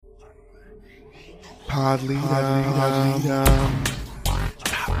All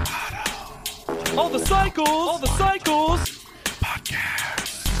the cycles. Podcast.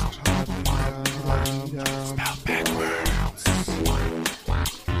 Spelled backwards.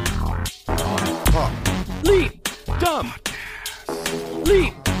 Pod. Leap, dumb.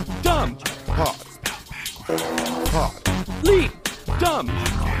 Leap, dumb. Pod. Spelled backwards. Pod. Leap, dumb.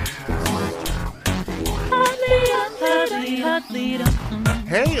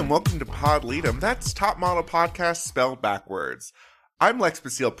 Hey, and welcome to Pod Lead'em. That's Top Model Podcast spelled backwards. I'm Lex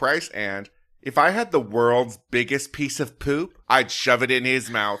Basile Price, and if I had the world's biggest piece of poop, I'd shove it in his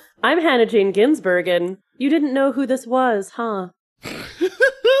mouth. I'm Hannah Jane Ginsburg, and you didn't know who this was, huh?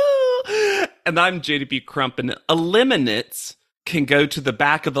 And I'm JDB Crump, and eliminates can go to the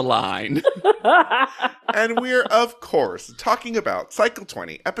back of the line. And we're, of course, talking about Cycle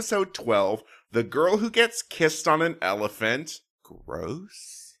 20, Episode 12, The Girl Who Gets Kissed on an Elephant.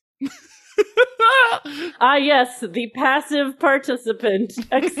 Gross. Ah, yes, the passive participant.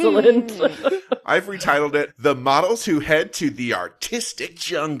 Excellent. I've retitled it, The Models Who Head to the Artistic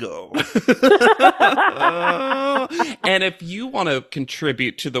Jungle. And if you want to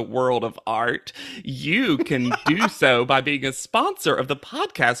contribute to the world of art, you can do so by being a sponsor of the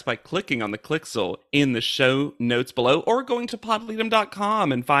podcast by clicking on the clicksel in the show notes below or going to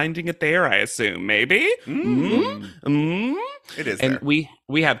podleadem.com and finding it there, I assume. Maybe? It is And there.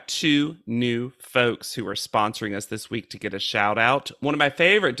 we have two new folks who are sponsoring us this week to get a shout out. One of my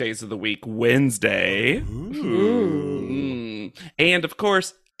favorite days of the week, Wednesday. And of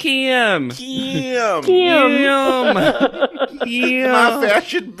course, Kim. Kim. Kim. My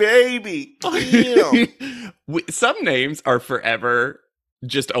fashion baby. Kim. Some names are forever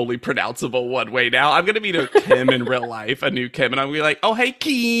just only pronounceable one way now. I'm going to meet a Kim in real life, a new Kim, and I'm going to be like, oh, hey,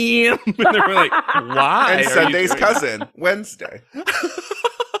 Kim. And they're like, why? And are you Sunday's doing cousin, Wednesday.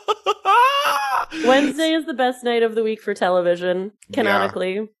 that? Wednesday is the best night of the week for television,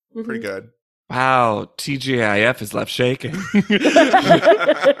 canonically. Pretty good. Wow, TGIF is left shaking.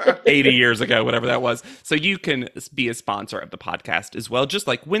 80 years ago, whatever that was. So you can be a sponsor of the podcast as well, just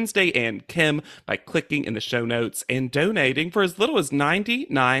like Wednesday and Kim, by clicking in the show notes and donating for as little as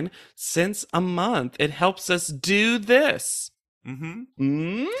 99 cents a month. It helps us do this.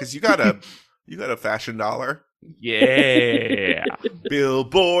 Because you got a fashion dollar. Yeah.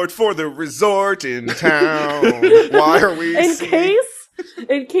 Billboard for the resort in town. Why are we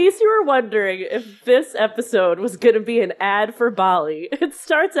In case you were wondering if this episode was going to be an ad for Bali, it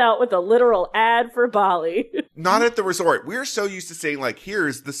starts out with a literal ad for Bali. Not at the resort. We're so used to saying, like,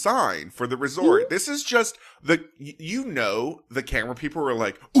 here's the sign for the resort. This is just the camera people were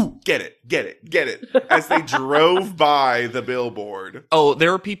like, ooh, get it, as they drove by the billboard. Oh,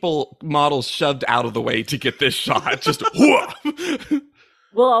 there were models shoved out of the way to get this shot. Just, whoa.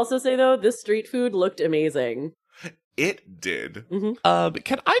 We'll also say, though, this street food looked amazing. It did. Can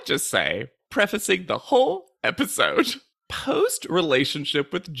I just say, prefacing the whole episode,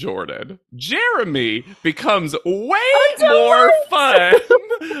 post-relationship with Jordan, Jeremy becomes way more fun.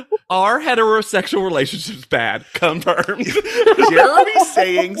 Our heterosexual relationship's bad. Confirmed. Jeremy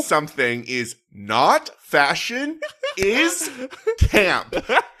saying something is not fashion, is camp.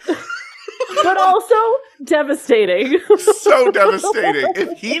 But also devastating. So devastating.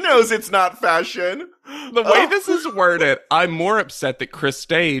 If he knows it's not fashion. The way this is worded, I'm more upset that Chris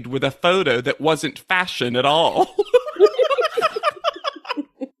stayed with a photo that wasn't fashion at all.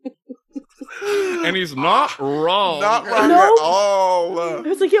 And he's not wrong. Not wrong Nope. at all. I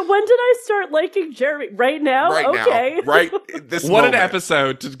was like, yeah, when did I start liking Jeremy? Right now? Okay. Now. Right this What moment. an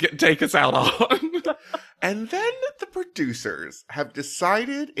episode to take us out on. And then the producers have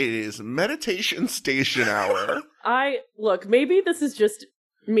decided it is meditation station hour. Look, maybe this is just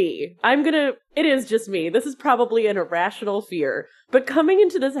me. It is just me. This is probably an irrational fear. But coming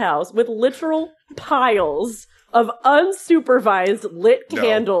into this house with literal piles of unsupervised lit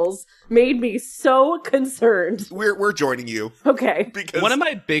candles made me so concerned. We're joining you. Okay. Because One of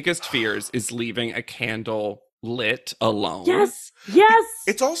my biggest fears is leaving a candle lit alone. Yes.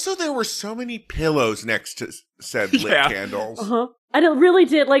 it's also there were so many pillows next to said lit candles. Uh-huh. And it really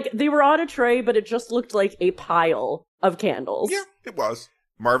did. Like, they were on a tray, but it just looked like a pile of candles. Yeah, it was.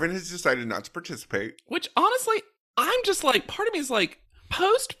 Marvin has decided not to participate. Which, honestly, I'm just like, part of me is like,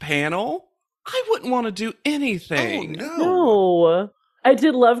 post-panel, I wouldn't want to do anything. Oh, no. No. I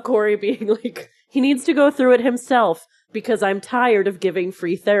did love Corey being like, he needs to go through it himself because I'm tired of giving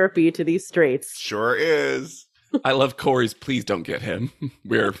free therapy to these straights. Sure is. I love Corey's, please don't get him.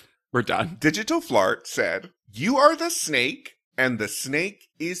 We're done. Digital Flart said, you are the snake, and the snake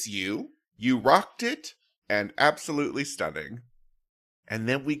is you. You rocked it, and absolutely stunning. And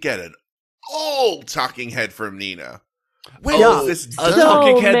then we get an old talking head from Nina. When Yeah. is this A done?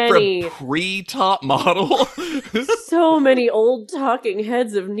 talking head many. from pre-top model. So many old talking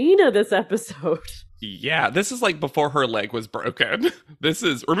heads of Nina this episode. Yeah, this is like before her leg was broken. This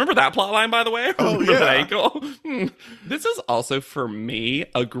is, remember that plot line, by the way? Oh, Remember that yeah. ankle? This is also, for me,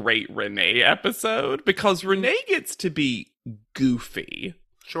 a great Renee episode because Renee gets to be goofy.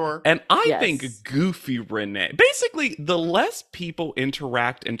 Sure. And I Yes. think goofy Renee, basically, the less people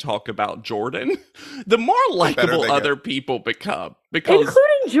interact and talk about Jordan, the more likable they get. other people become. Because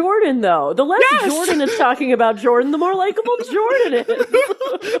Including Jordan, though. The less Yes! Jordan is talking about Jordan, the more likable Jordan is.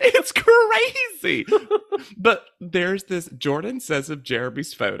 it's crazy. But there's this, Jordan says of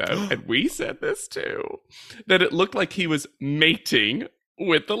Jeremy's photo, and we said this too, that it looked like he was mating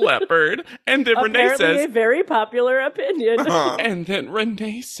with the leopard. And then Renee Apparently says, a very popular opinion. Uh-huh. and then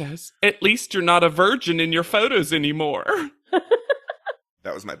Renee says, at least you're not a virgin in your photos anymore.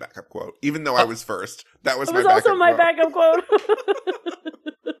 That was my backup quote. Even though I was first, that was It my was backup also my quote. backup quote.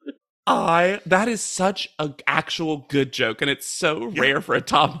 That is such a actual good joke, and it's so rare for a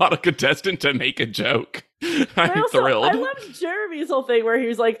top model contestant to make a joke. I'm thrilled. I loved Jeremy's whole thing where he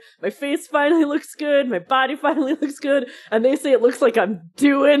was like, my face finally looks good, my body finally looks good, and they say it looks like I'm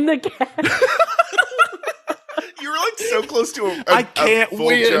doing the cat. You were like so close to a I can't a full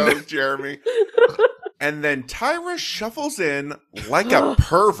win. joke, Jeremy. And then Tyra shuffles in like a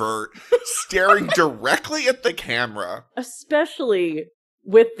pervert, staring directly at the camera. Especially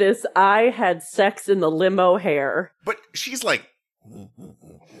with this I had sex in the limo hair. But she's like,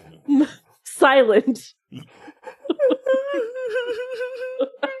 Silent.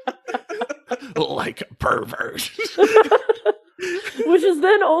 Like a pervert. Which is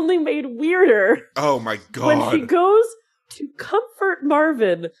then only made weirder oh my when she God. goes to comfort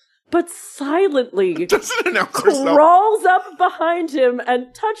Marvin, but silently Doesn't announce herself. crawls up behind him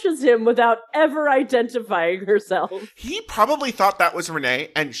and touches him without ever identifying herself. He probably thought that was Renee,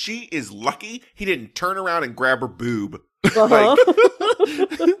 and she is lucky he didn't turn around and grab her boob. Uh-huh.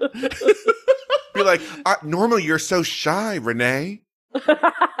 Be like, normally you're so shy, Renee.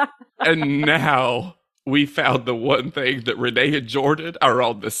 And now we found the one thing that Renee and Jordan are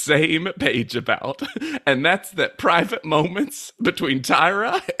on the same page about. And that's that private moments between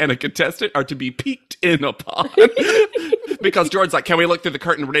Tyra and a contestant are to be peeked in upon. Because Jordan's like, can we look through the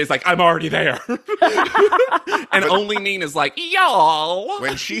curtain? Renee's like, I'm already there. And only Nina's like, y'all.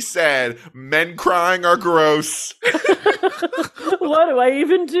 When she said, men crying are gross. What do I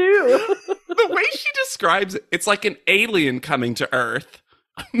even do? The way she describes it, it's like an alien coming to Earth.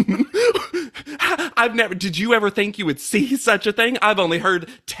 Did you ever think you would see such a thing? I've only heard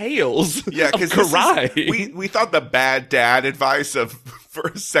tales Yeah, of because karate. we thought the bad dad advice of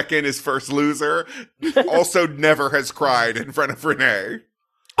first second is first loser also never has cried in front of Renee.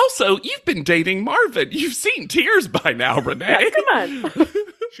 Also, you've been dating Marvin. You've seen tears by now, Renee. Come on.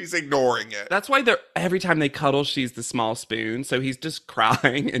 She's ignoring it. That's why every time they cuddle, she's the small spoon. So he's just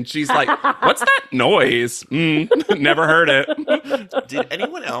crying, and she's like, what's that noise? Never heard it. Did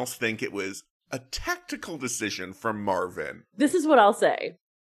anyone else think it was a tactical decision from Marvin? This is what I'll say.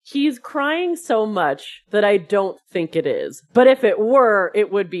 He's crying so much that I don't think it is. But if it were,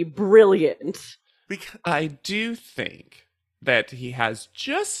 it would be brilliant. Because I do think that he has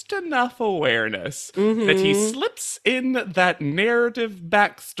just enough awareness that he slips in that narrative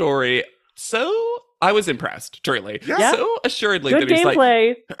backstory. So I was impressed, truly. Yeah. So assuredly Good that he's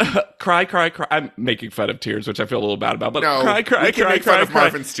gameplay. like, cry, cry, cry. I'm making fun of tears, which I feel a little bad about, but no, cry, cry, we can cry, make cry, fun of cry.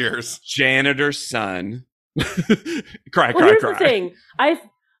 Marvin's tears. Janitor's son. Cry, Well, cry, here's cry. the thing.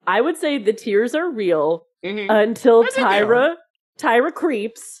 I would say the tears are real Mhm. until I think they are. Tyra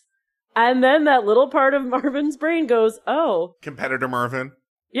creeps, and then that little part of Marvin's brain goes, "Oh, Competitor Marvin.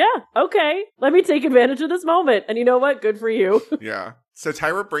 yeah, okay. Let me take advantage of this moment." And you know what? Good for you. Yeah. So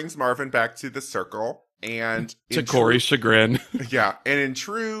Tyra brings Marvin back to the circle, and To in Corey's chagrin. yeah, and in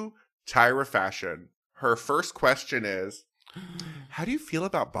true Tyra fashion, her first question is, how do you feel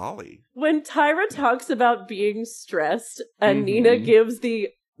about Bali? When Tyra talks about being stressed and Mhm. Nina gives the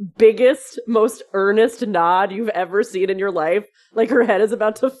biggest, most earnest nod you've ever seen in your life, like her head is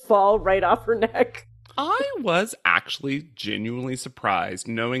about to fall right off her neck. I was actually genuinely surprised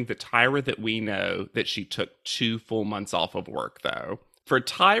knowing the Tyra that we know that she took 2 full months off of work, though. For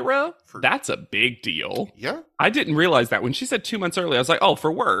Tyra, that's a big deal. Yeah. I didn't realize that. When she said 2 months early, I was like, oh,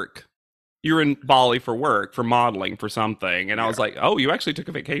 for work. You're in Bali for work, for modeling, for something. And I was like, oh, you actually took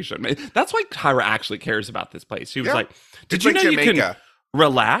a vacation. That's why Tyra actually cares about this place. She was Yeah. like, did It's you like know you can Jamaica.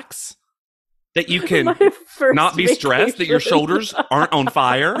 relax? That you can My first not be stressed, that your vacation. shoulders aren't on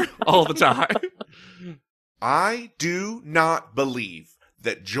fire all the time. I do not believe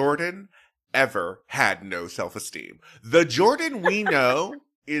that Jordan ever had no self-esteem. The Jordan we know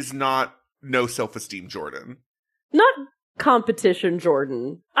is not no self-esteem Jordan. Not competition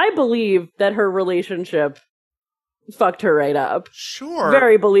Jordan. I believe that her relationship fucked her right up. Sure.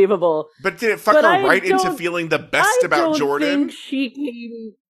 Very believable. But did it fuck her right into feeling the best about Jordan? I don't think she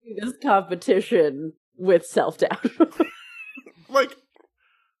came to this competition with self-doubt. Like,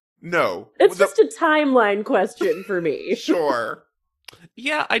 no. It's just a timeline question for me. Sure.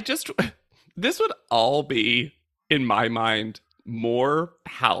 Yeah, this would all be, in my mind, more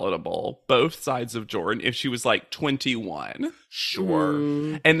palatable, both sides of Jordan, if she was like 21.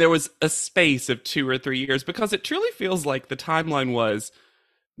 Sure. And there was a space of 2 or 3 years, because it truly feels like the timeline was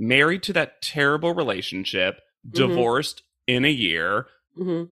married to that terrible relationship, divorced in a year,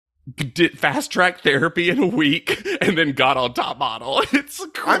 did fast track therapy in a week, and then got on Top Model. It's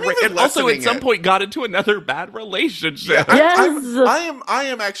crazy. And also at some point got into another bad relationship. Yeah, I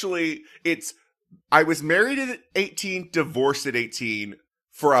am actually, I was married at 18, divorced at 18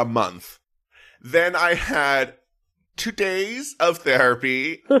 for a month. Then I had 2 days of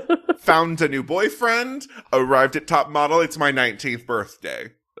therapy, found a new boyfriend, arrived at Top Model. It's my 19th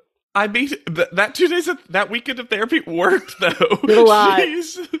birthday. I mean, that 2 days, that weekend of therapy worked, though. Did a lot.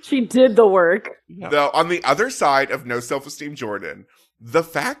 She did the work. Yeah. Though, on the other side of no self-esteem Jordan, the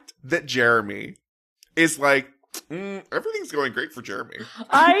fact that Jeremy is like, everything's going great for Jeremy.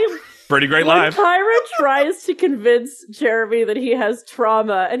 Pretty great life. Tyra tries to convince Jeremy that he has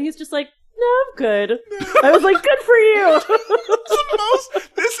trauma, and he's just like, no, I'm good. I was like, good for you.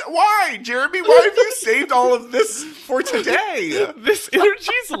 Why, Jeremy? Why have you saved all of this for today? This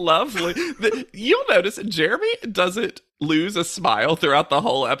energy's lovely. You'll notice Jeremy doesn't lose a smile throughout the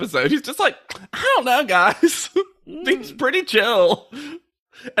whole episode. He's just like, I don't know, guys. Things pretty chill.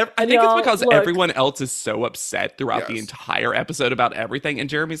 I think it's because everyone else is so upset throughout the entire episode about everything, and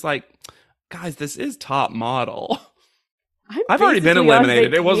Jeremy's like, guys, this is Top Model. I've already been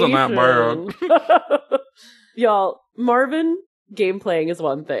eliminated. It wasn't that bad. Y'all, Marvin game playing is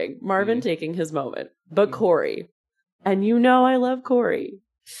one thing. Marvin taking his moment. But Corey, and you know I love Corey,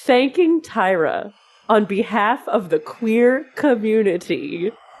 thanking Tyra on behalf of the queer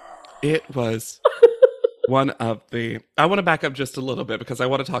community. It was one of I want to back up just a little bit because I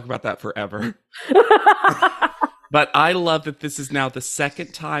want to talk about that forever. But I love that this is now the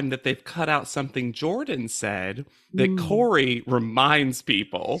second time that they've cut out something Jordan said that Corey reminds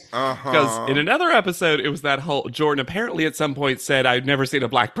people. Because in another episode, it was that whole Jordan apparently at some point said, I've never seen a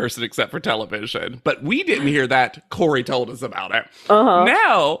black person except for television. But we didn't hear that. Corey told us about it.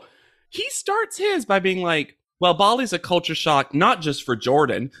 Now, he starts his by being like, well, Bali's a culture shock, not just for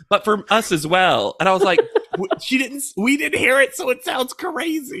Jordan, but for us as well. And I was like, we didn't hear it, so it sounds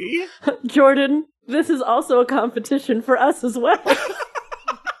crazy. Jordan, this is also a competition for us as well.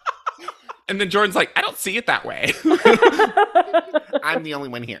 And then Jordan's like, I don't see it that way. I'm the only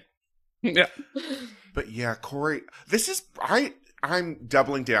one here. Yeah. But yeah, Corey, I'm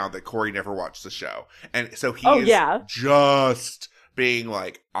doubling down that Corey never watched the show. And so he is just being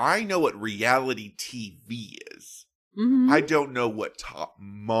like, I know what reality TV is. I don't know what Top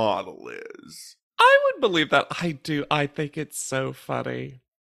Model is. I would believe that. I do. I think it's so funny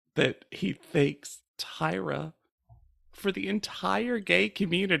that he thanks Tyra for the entire gay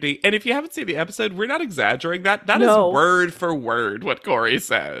community. And if you haven't seen the episode, we're not exaggerating. That is word for word what Corey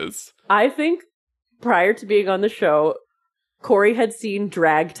says. I think prior to being on the show, Corey had seen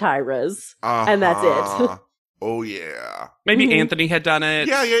drag Tyras, and that's it. Oh, yeah. Maybe Anthony had done it.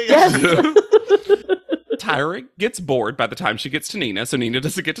 Yeah. Yes. Tyra gets bored by the time she gets to Nina, so Nina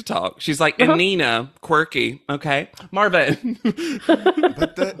doesn't get to talk. She's like, and Nina, quirky, okay? Marvin.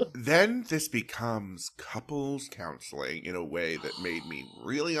 But then this becomes couples counseling in a way that made me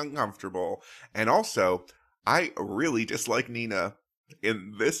really uncomfortable. And also, I really dislike Nina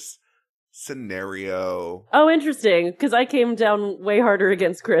in this scenario. Oh, interesting, because I came down way harder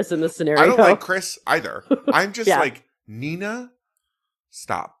against Chris in this scenario. I don't like Chris either. I'm just like, Nina,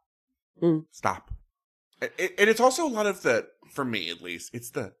 stop. Stop. And it's also a lot of for me at least,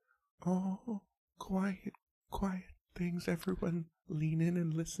 it's quiet things, everyone lean in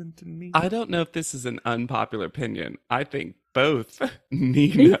and listen to me. I don't know if this is an unpopular opinion. I think both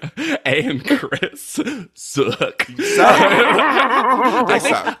Nina and Chris suck.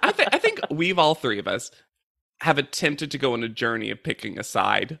 I think we've all three of us have attempted to go on a journey of picking a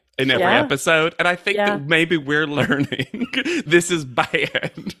side in every episode. And I think that maybe we're learning this is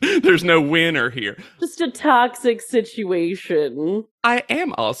bad. There's no winner here. Just a toxic situation. I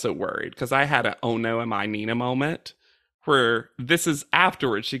am also worried because I had a, oh no, am I Nina moment where this is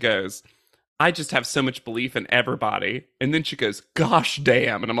afterwards. She goes, I just have so much belief in everybody. And then she goes, gosh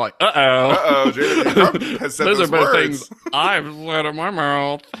damn. And I'm like, uh-oh. Uh-oh, Jada Trump has said those are both words. things I've said in my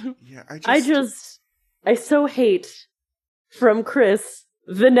mouth. Yeah, I so hate from Chris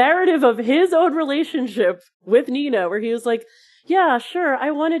the narrative of his own relationship with Nina, where he was like, yeah, sure,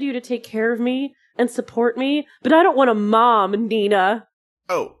 I wanted you to take care of me and support me, but I don't want a mom, Nina.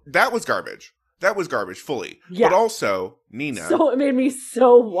 Oh, that was garbage. That was garbage, fully. Yeah. But also, Nina, So it made me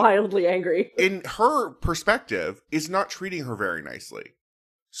so wildly angry. in her perspective, is not treating her very nicely.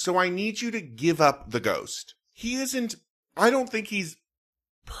 So I need you to give up the ghost. He isn't, I don't think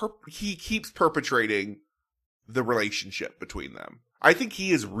he keeps perpetrating the relationship between them. I think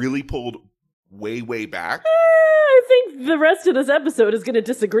he is really pulled way, way back. I think the rest of this episode is going to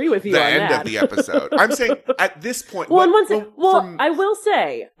disagree with you The on end that. of the episode. I'm saying, at this point... I will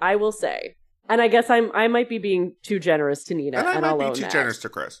say, and I guess I might be being too generous to Nina, and I I'll might own be too that. generous to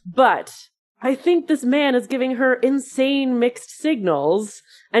Chris. But I think this man is giving her insane mixed signals,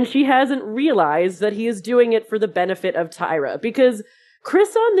 and she hasn't realized that he is doing it for the benefit of Tyra. Because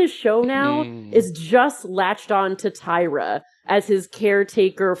Chris on this show now is just latched on to Tyra as his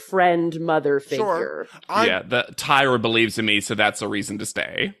caretaker, friend, mother figure. Sure. Yeah, Tyra believes in me, so that's a reason to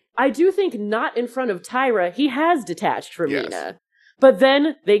stay. I do think not in front of Tyra, he has detached from Yes. Nina. But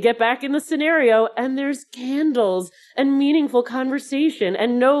then they get back in the scenario and there's candles and meaningful conversation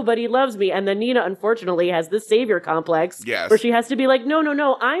and nobody loves me. And then Nina, unfortunately, has this savior complex where she has to be like,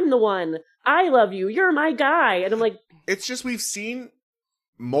 no, I'm the one. I love you. You're my guy. And I'm like... It's just we've seen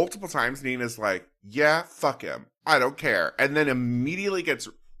multiple times Nina's like, yeah, fuck him. I don't care. And then immediately gets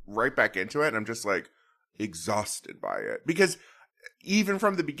right back into it. And I'm just like exhausted by it. Because even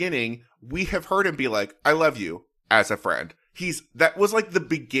from the beginning, we have heard him be like, I love you as a friend. That was like the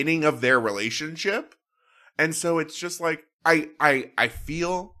beginning of their relationship. And so it's just like, I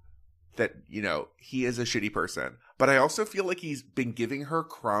feel that, he is a shitty person, but I also feel like he's been giving her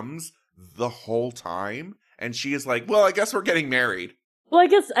crumbs the whole time. And she is like, well, I guess we're getting married. Well,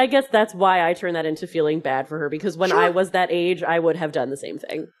 I guess that's why I turn that into feeling bad for her, because when I was that age, I would have done the same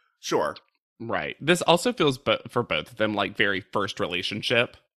thing. Sure. Right. This also feels for both of them like very first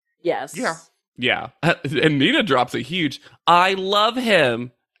relationship. Yes. Yeah. Yeah. And Nina drops a huge, I love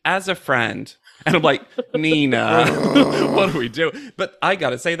him as a friend. And I'm like, Nina, what do we do? But I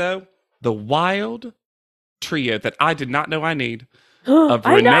gotta say, though, the wild trio that I did not know I need of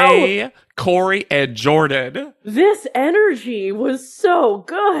Renee, Corey, and Jordan. This energy was so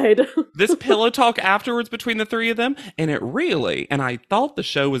good. This pillow talk afterwards between the three of them, and I thought the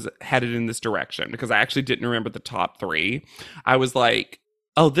show was headed in this direction because I actually didn't remember the top three. I was like,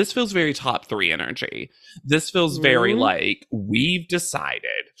 oh, this feels very top three energy. This feels very like we've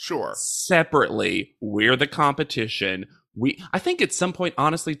decided. Sure. Separately, we're the competition. I think at some point,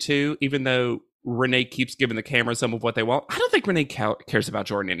 honestly, too, even though Renee keeps giving the camera some of what they want, I don't think Renee cares about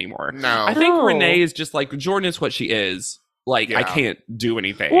Jordan anymore. No. I think Renee is just like, Jordan is what she is. Like, I can't do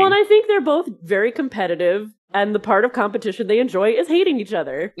anything. Well, and I think they're both very competitive, and the part of competition they enjoy is hating each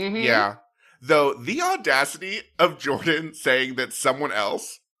other. Mm-hmm. Yeah. Though the audacity of Jordan saying that someone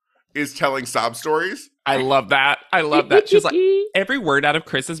else is telling sob stories. I love that. She's like, every word out of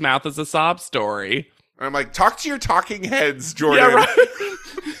Chris's mouth is a sob story. And I'm like, talk to your talking heads, Jordan. Yeah, right.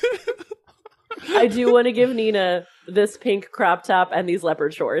 I do want to give Nina this pink crop top and these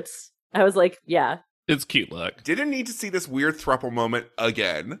leopard shorts. I was like, yeah. It's cute look. Didn't need to see this weird throuple moment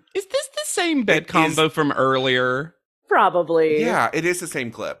again. Is this the same bed combo from earlier? Probably. Yeah, it is the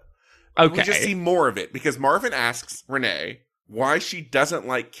same clip. Okay. We just see more of it because Marvin asks Renee why she doesn't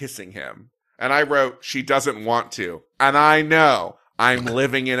like kissing him. And I wrote, she doesn't want to. And I know I'm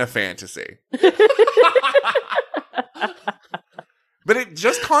living in a fantasy. But it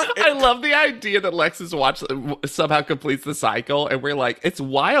just can't. I love the idea that Lex's watch somehow completes the cycle, and we're like, it's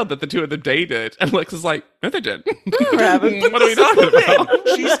wild that the two of them dated. And Lex is like, no, they didn't. What are we talking about?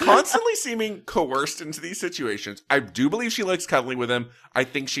 She's constantly seeming coerced into these situations. I do believe she likes cuddling with him. I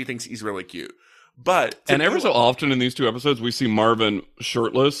think she thinks he's really cute. But and ever so often in these two episodes, we see Marvin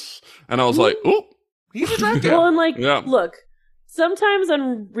shirtless, and I was like, oh, he's attractive. Well, and like, look. Sometimes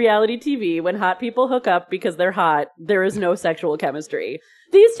on reality TV, when hot people hook up because they're hot, there is no sexual chemistry.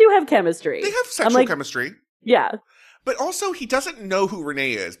 These two have chemistry. They have sexual chemistry. Yeah. But also, he doesn't know who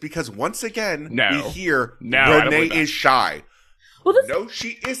Renee is because once again, we hear Renee is shy. Well, no,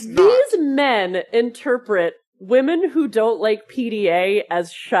 she is not. These men interpret women who don't like PDA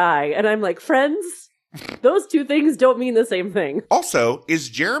as shy. And I'm like, friends, Those two things don't mean the same thing. Also, is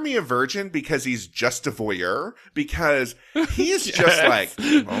Jeremy a virgin because he's just a voyeur? Because he is just like,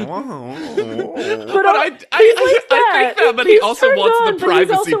 But I think that, but he He's also turned wants on, the but he's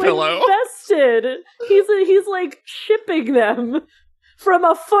privacy also pillow. Invested. He's like shipping them from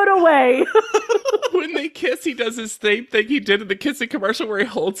a foot away. When they kiss, he does his same thing he did in the kissing commercial where he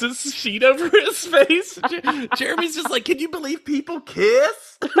holds his sheet over his face. Jeremy's just like, can you believe people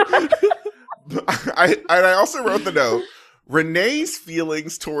kiss? I also wrote the note, Renee's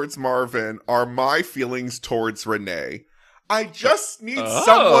feelings towards Marvin are my feelings towards Renee. I just need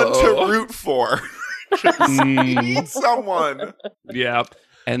someone to root for. Just need someone. Yep.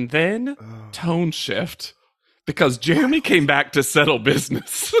 And then tone shift. Because Jeremy came back to settle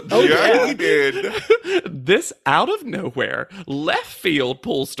business. Yeah, he did. This out of nowhere, left field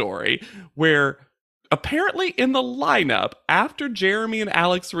pool story where apparently in the lineup, after Jeremy and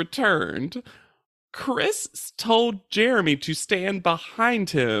Alex returned, Chris told Jeremy to stand behind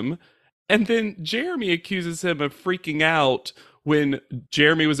him, and then Jeremy accuses him of freaking out when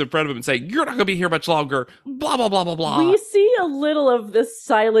Jeremy was in front of him and saying, "You're not going to be here much longer," blah, blah, blah, blah, blah. We see a little of this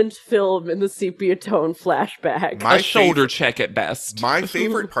silent film in the sepia tone flashback. A shoulder check at best. My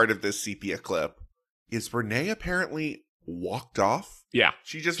favorite part of this sepia clip is Renee apparently walked off. Yeah.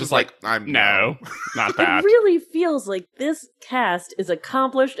 She just was like, no, not that. It really feels like this cast is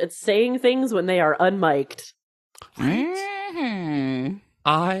accomplished at saying things when they are unmiked. Mm-hmm.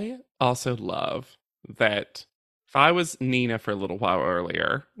 I also love that if I was Nina for a little while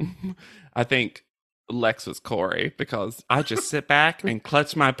earlier, I think Lex was Corey, because I just sit back and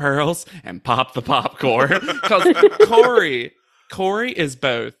clutch my pearls and pop the popcorn. Because Corey is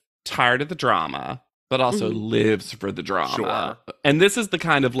both tired of the drama, but also lives for the drama. Sure. And this is the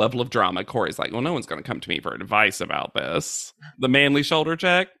kind of level of drama Corey's like, well, no one's going to come to me for advice about this. The manly shoulder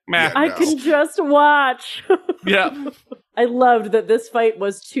check? Meh. I can just watch. Yeah. I loved that this fight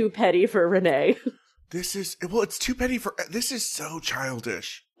was too petty for Renee. It's too petty for, this is so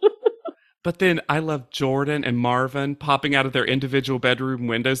childish. But then I love Jordan and Marvin popping out of their individual bedroom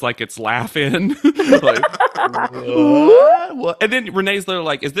windows like it's Laughing. Like, what? And then Renee's literally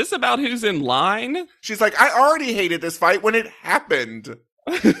like, is this about who's in line? She's like, I already hated this fight when it happened.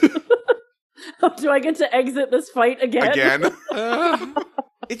 Do I get to exit this fight again?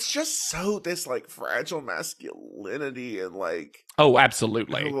 It's just so this like fragile masculinity and like. Oh,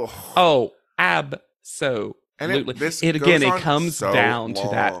 absolutely. Ugh. Oh, absolutely. And it comes so down long. to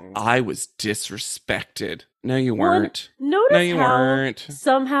that. I was disrespected. No, you weren't. Notice No, you how weren't.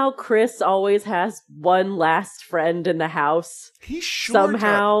 somehow Chris always has one last friend in the house. He sure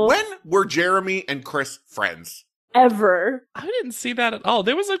somehow. does. When were Jeremy and Chris friends? Ever. I didn't see that at all.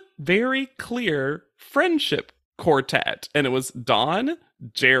 There was a very clear friendship quartet, and it was Dawn,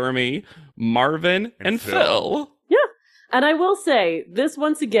 Jeremy, Marvin, and Phil. Yeah. And I will say, this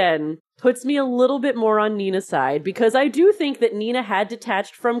once again puts me a little bit more on Nina's side, because I do think that Nina had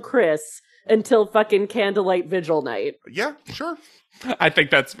detached from Chris until fucking candlelight vigil night. Yeah, sure. I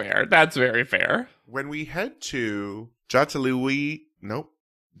think that's fair. That's very fair. When we head to Jatilui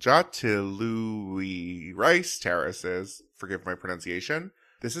Rice Terraces, forgive my pronunciation,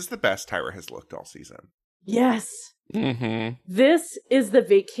 this is the best Tyra has looked all season. Yes. Mm-hmm. This is the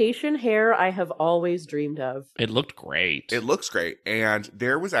vacation hair I have always dreamed of. It looked great. It looks great. And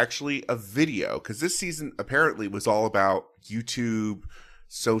there was actually a video, because this season apparently was all about YouTube,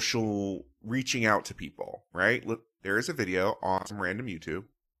 social, reaching out to people, right? Look, there is a video on some random YouTube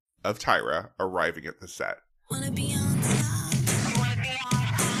of Tyra arriving at the set. Wanna be on top.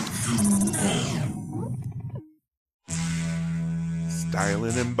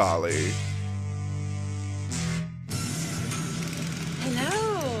 Styling in Bali.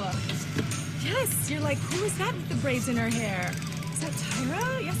 Hello. Yes, you're like, who is that with the braids in her hair? Is that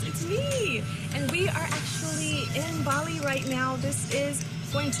Tyra? Yes, it's me. And we are actually in Bali right now. This is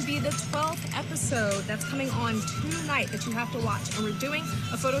going to be the 12th episode that's coming on tonight that you have to watch. And we're doing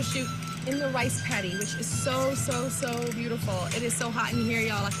a photo shoot in the rice paddy, which is so, so, so beautiful. It is so hot in here,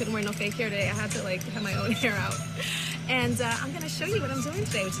 y'all. I couldn't wear no fake hair today. I had to like have my own hair out. And I'm gonna show you what I'm doing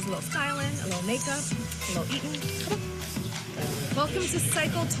today, which is a little styling, a little makeup, a little eating. Come on. Welcome to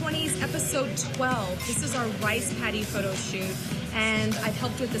Cycle 20's episode 12. This is our rice paddy photo shoot, and I've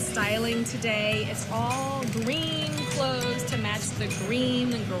helped with the styling today. It's all green clothes to match the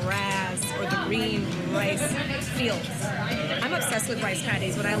green grass or the green rice fields. I'm obsessed with rice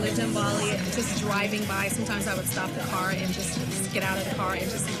paddies. When I lived in Bali, just driving by, sometimes I would stop the car and just get out of the car and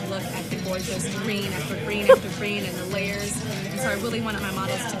just look at the gorgeous green after green after green and the layers. And so I really wanted my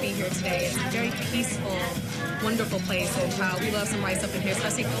models to be here today. It's a very peaceful, wonderful place, and we love love some rice up in here,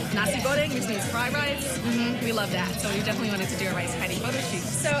 especially nasi goreng, which means fried rice. We love that. So we definitely wanted to do a rice patty photo shoot.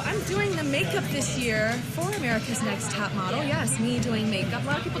 So I'm doing the makeup this year for America's Next Top Model. Yes, me doing makeup. A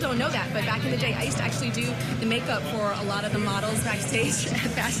lot of people don't know that, but back in the day, I used to actually do the makeup for a lot of the models backstage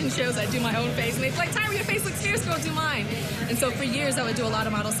at fashion shows. I do my own face, and they'd be like, Tyra, your face looks fierce, girl, do mine. And so for years, I would do a lot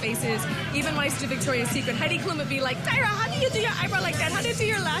of models' faces. Even when I used to do Victoria's Secret, Heidi Klum would be like, Tyra, how do you do your eyebrow like that? How do you do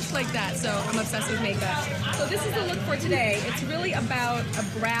your lash like that? So I'm obsessed with makeup. So this is the look for today. It's really about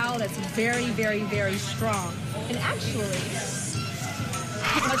a brow that's very, very, very strong. And actually,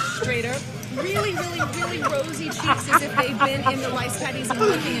 much straighter. Really, really, really rosy cheeks as if they've been in the rice patties and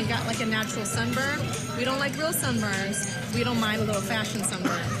cooking and got like a natural sunburn. We don't like real sunburns. We don't mind a little fashion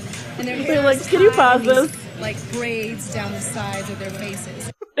sunburn. And their hair like, can you pause this? Like braids down the sides of their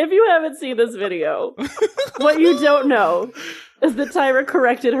faces. If you haven't seen this video, what you don't know is that Tyra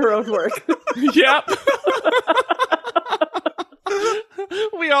corrected her own work. Yep.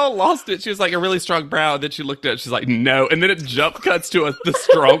 We all lost it. She was like, a really strong brow. And then she looked at it. She's like, no. And then it jump cuts to the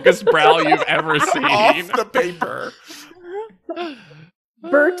strongest brow you've ever seen. Off the paper.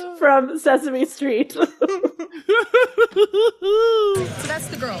 Bert from Sesame Street. So that's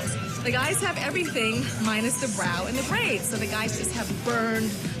the girls. The guys have everything minus the brow and the braids. So the guys just have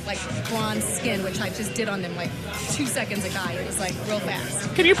burned, like, bronze skin, which I just did on them, like, 2 seconds a guy. It was, like, real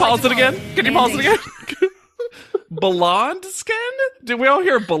fast. Can you pause it again? Can you pause it again? Blonde skin? Did we all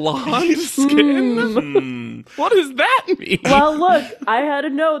hear blonde skin? What does that mean? Well, look, I had a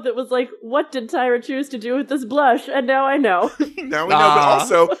note that was like, what did Tyra choose to do with this blush? And now I know. Now we know, but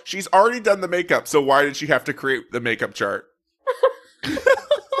also, she's already done the makeup, so why did she have to create the makeup chart?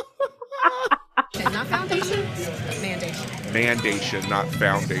 Not foundation, but mandation. Mandation, not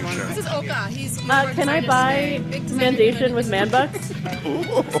foundation. This is Oka. He's Can I buy mandation with man bucks? Thank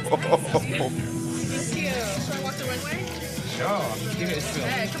you. Should I walk the runway? Sure. Give it a spin.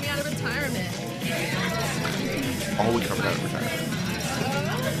 Hey, coming out of retirement. All we coming out of retirement.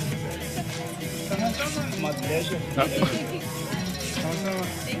 My pleasure.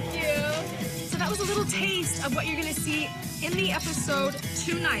 Thank you. So that was a little taste of what you're going to see in the episode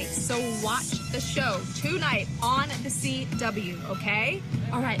tonight. So watch the show tonight on the CW, okay?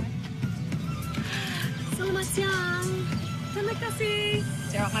 All right. Selamat siang. Terima kasih.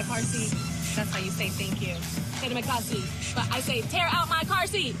 Tear out my car seat. That's how you say thank you. Terima kasih. But I say tear out my car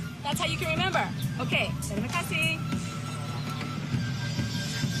seat. That's how you can remember. Okay. Terima kasih.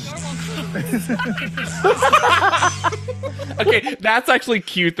 Okay, that's actually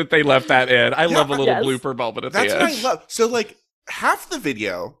cute that they left that in. I love a little Yes. blooper moment at That's the what end. I love. So, like, half the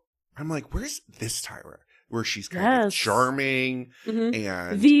video, I'm like, where's this Tyra? Where she's kind of Yes. charming Mhm.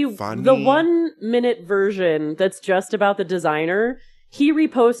 and funny. The 1 minute version that's just about the designer, he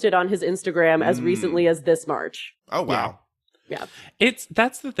reposted on his Instagram as recently as this March. Oh, wow. Yeah.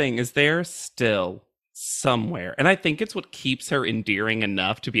 That's the thing, is they're still somewhere. And I think it's what keeps her endearing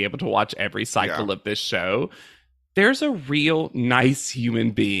enough to be able to watch every cycle of this show. There's a real nice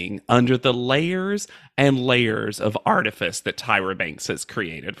human being under the layers and layers of artifice that Tyra Banks has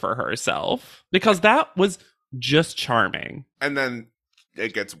created for herself. Because that was just charming. And then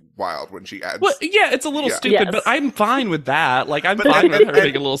it gets wild when she adds. Well, yeah, it's a little Yeah. stupid, Yes. but I'm fine with that. Like, I'm But- fine with her and-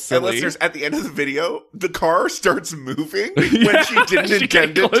 being a little And silly. listeners, at the end of the video, the car starts moving when she didn't She intend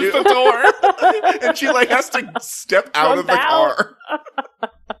can't it close the to. door. And she, like, has to step out of the Jump out. car.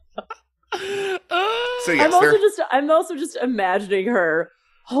 So, yes, I'm also just imagining her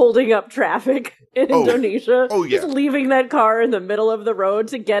holding up traffic in Oh. Indonesia. Oh, yeah. Just leaving that car in the middle of the road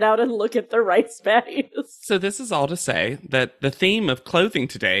to get out and look at the rice patties. So this is all to say that the theme of clothing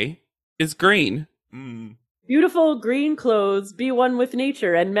today is green. Beautiful green clothes, be one with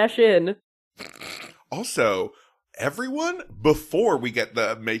nature and mesh in. Also, everyone, before we get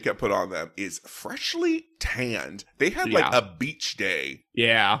the makeup put on them, is freshly tanned. They had, like, Yeah. a beach day.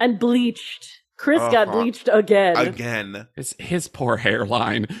 Yeah. And bleached. Chris got Uh-huh. bleached again. Again. His poor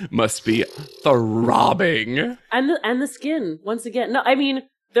hairline must be throbbing. And the skin, once again. No, I mean,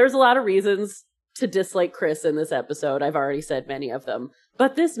 there's a lot of reasons to dislike Chris in this episode. I've already said many of them.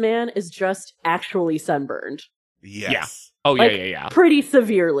 But this man is just actually sunburned. Yes. Oh, Like, yeah. pretty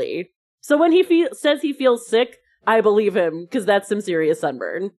severely. So when he says he feels sick, I believe him, because that's some serious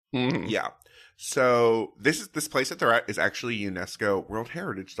sunburn. Mhm. Yeah. So this place that they're at is actually UNESCO World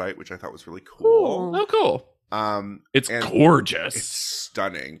Heritage Site, which I thought was really cool. Oh, cool. It's And gorgeous. It's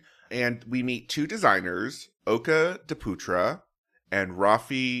stunning. And we meet two designers, Oka Deputra and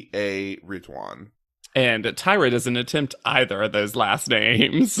Rafi A. Ridwan. And Tyra doesn't attempt either of those last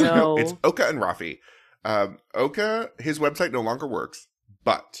names. No. It's Oka and Rafi. Oka, his website no longer works,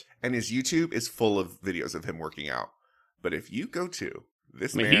 and his YouTube is full of videos of him working out. But if you go to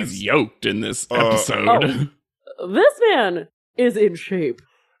this I mean, man's... he's yoked in this Oh. episode. This man is in shape.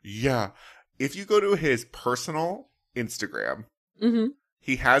 Yeah. If you go to his personal Instagram, Mm-hmm.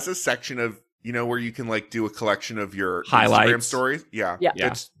 he has a section of, where you can like do a collection of your Highlights. Instagram stories. Yeah. Yeah.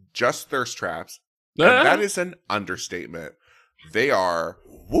 It's just thirst traps. And that is an understatement. They are,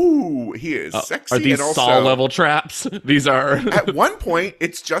 woo, he is sexy. Are these and also, Saw level traps? These are. at one point,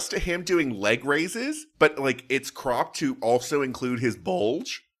 it's just him doing leg raises, but like it's cropped to also include his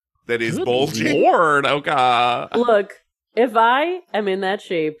bulge that is Good bulging. Lord, oh god. Look, if I am in that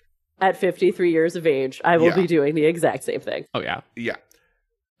shape at 53 years of age, I will Yeah. be doing the exact same thing. Oh yeah. Yeah.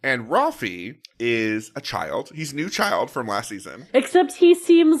 And Rafi is a child. He's a new child from last season. Except he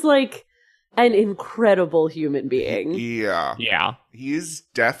seems like an incredible human being. Yeah. Yeah. He is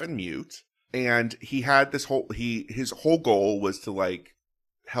deaf and mute. And he had this his whole goal was to like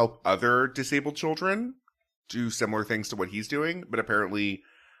help other disabled children do similar things to what he's doing. But apparently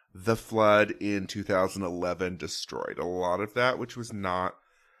the flood in 2011 destroyed a lot of that, which was not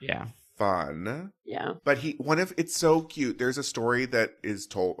Yeah. fun. Yeah. But it's so cute. There's a story that is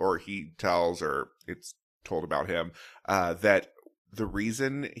told, or he tells, or it's told about him, that the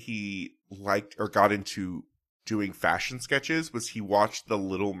reason he liked or got into doing fashion sketches was he watched The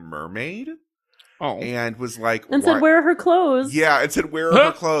Little Mermaid Oh. and was like, And said, where are her clothes? Yeah, and said, where are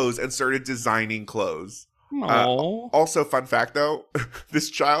her clothes? And started designing clothes. Aw. Also, fun fact though, this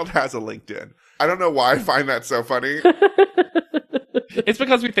child has a LinkedIn. I don't know why I find that so funny. It's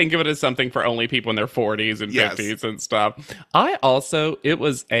because we think of it as something for only people in their 40s and Yes. 50s and stuff. It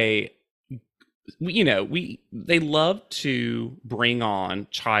was they love to bring on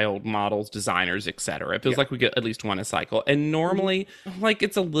child models, designers, etc. It feels like we get at least one a cycle. And normally, like,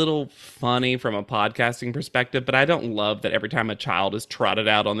 it's a little funny from a podcasting perspective, but I don't love that every time a child is trotted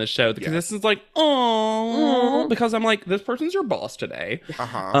out on this show, because this is like, oh, because I'm like, this person's your boss today.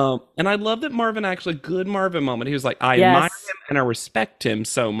 Uh-huh. And I love that Marvin actually, good Marvin moment. He was like, I Yes. admire him and I respect him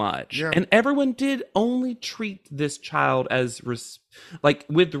so much. Yeah. And everyone did only treat this child as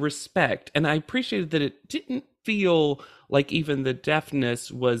with respect. And I appreciated that it didn't feel like even the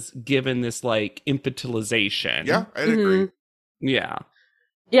deafness was given this like infantilization. Yeah, I'd agree. Yeah.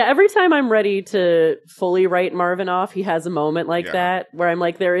 Yeah, every time I'm ready to fully write Marvin off, he has a moment like Yeah. that where I'm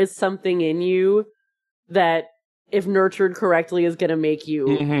like, there is something in you that, if nurtured correctly, is going to make you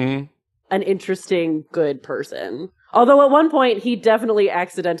Mm-hmm. an interesting, good person. Although at one point, he definitely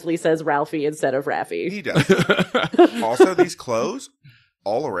accidentally says Ralphie instead of Raffi. He does. Also, these clothes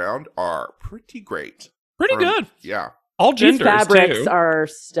all around are pretty great. Pretty good. Yeah. All These genders, fabrics too. are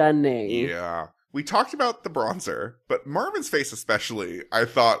stunning. Yeah. We talked about the bronzer, but Marvin's face especially, I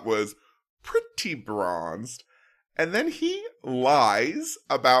thought, was pretty bronzed. And then he lies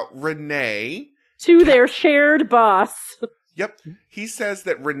about Renee. To their shared boss. Yep. He says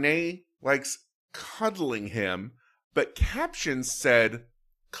that Renee likes cuddling him, but captions said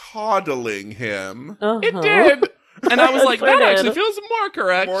coddling him. Uh-huh. It did. And I was like, It that did. actually feels more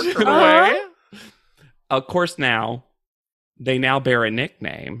correct. More in a correct. way. Of course, they now bear a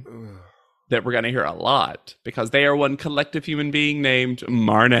nickname that we're going to hear a lot because they are one collective human being named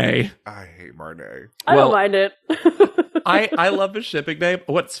Marnay. I hate Marnay. I Well, don't mind it. I love a shipping name.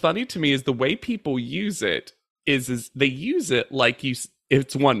 What's funny to me is the way people use it is they use it like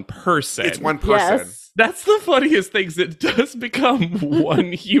it's one person. It's one person. Yes. That's the funniest things. It does become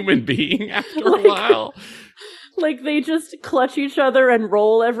one human being after a Like- while. Like, they just clutch each other and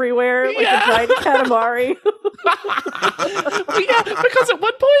roll everywhere like Yeah. a giant katamari. Yeah, because at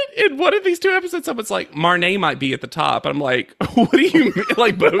one point in one of these two episodes, someone's like, Marnay might be at the top. I'm like, what do you mean?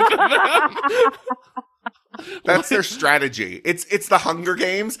 Like, both of them? That's their strategy. It's the Hunger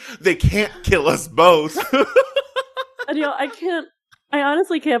Games. They can't kill us both. And I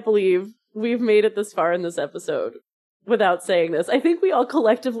honestly can't believe we've made it this far in this episode without saying this. I think we all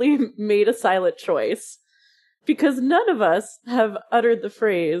collectively made a silent choice because none of us have uttered the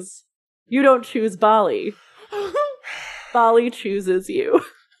phrase, "You don't choose Bali. Bali chooses you."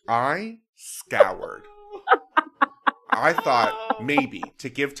 I scoured. I thought maybe to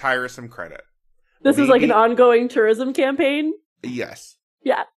give Tyra some credit. This is like an Maybe- ongoing tourism campaign. Yes.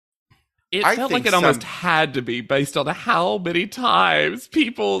 Yeah. It I felt think like it almost some- had to be based on how many times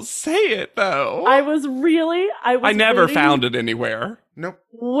people say it, though. I never waiting- found it anywhere. Nope.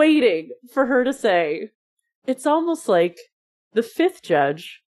 waiting for her to say, it's almost like the fifth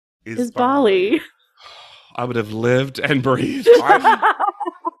judge is Bali. I would have lived and breathed.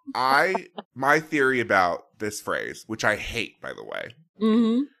 My theory about this phrase, which I hate, by the way,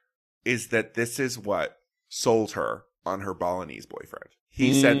 Hmm. is that this is what sold her on her Balinese boyfriend.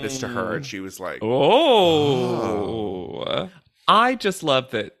 He said this to her, and she was like, Oh. I just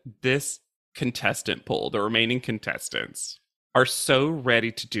love that this contestant pool, the remaining contestants, are so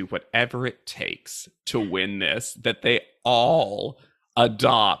ready to do whatever it takes to win this that they all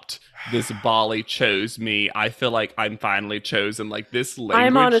adopt this Bali chose me. I feel like I'm finally chosen. Like this language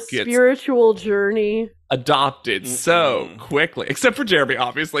I'm on a gets spiritual journey. adopted so quickly. Except for Jeremy,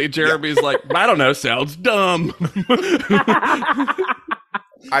 obviously. Jeremy's like, I don't know, sounds dumb.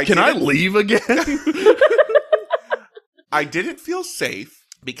 Can I leave again? I didn't feel safe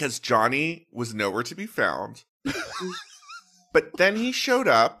because Johnny was nowhere to be found. But then he showed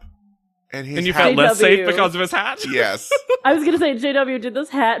up, and his And you hat- felt less safe JW. because of his hat? Yes. I was going to say, JW, did this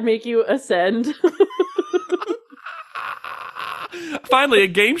hat make you ascend? Finally, a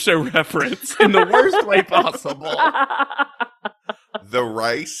game show reference in the worst way possible. The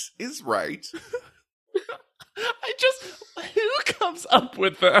rice is right. Who comes up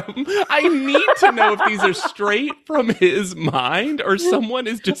with them? I need to know if these are straight from his mind or someone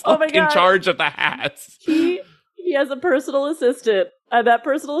is just Oh my like in God. charge of the hats. He has a personal assistant, and that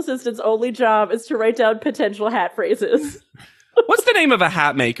personal assistant's only job is to write down potential hat phrases. What's the name of a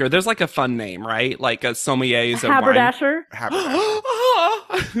hat maker? There's like a fun name, right? Like a sommelier's a wine. Haberdasher.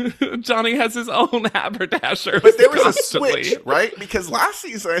 Haberdasher. Johnny has his own haberdasher. But there was a constantly. switch, right? Because last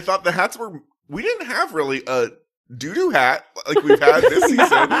season I thought the hats were... We didn't have really a doo-doo hat like we've had this season.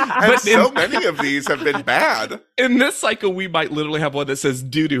 And But so in- many of these have been bad. In this cycle, we might literally have one that says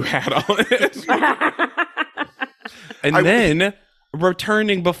doo-doo hat on it. And then,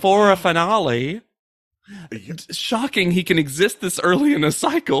 returning before a finale... Shocking he can exist this early in a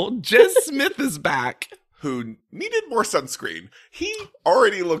cycle. Jez Smith is back. Who needed more sunscreen. He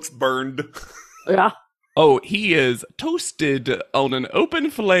already looks burned. Yeah. Oh, he is toasted on an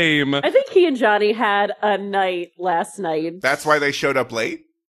open flame. I think he and Johnny had a night last night. That's why they showed up late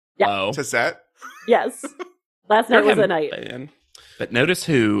Oh. to set. Yes. Last night was a night. But notice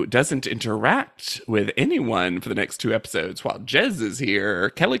who doesn't interact with anyone for the next 2 episodes while Jez is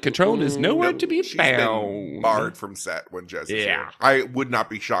here. Kelly Catrone is nowhere to be She's found. been barred from set when Jez is Yeah. here. I would not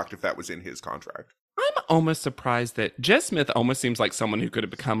be shocked if that was in his contract. I'm almost surprised that Jez Smith almost seems like someone who could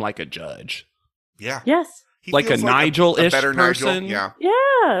have become like a judge. Yeah. Yes. He Like a feels Nigel-ish better person? Nigel. Yeah.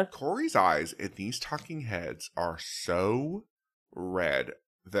 Yeah. Corey's eyes in these talking heads are so red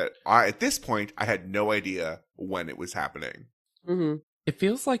that at this point, I had no idea when it was happening. Mm-hmm. It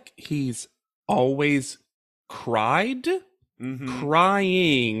feels like he's always cried, Mm-hmm.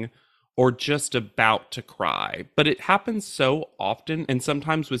 crying, or just about to cry. But it happens so often, and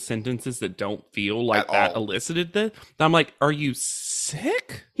sometimes with sentences that don't feel like At that all. elicited that I'm like, are you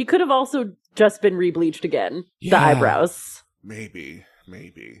sick? He could have also just been rebleached again. The Yeah. eyebrows. Maybe.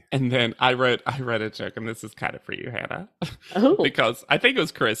 And then I read a joke, and this is kind of for you, Hannah. Oh. Because I think it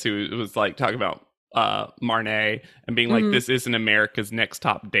was Chris who was like talking about Marnay and being like, Mhm. this isn't America's Next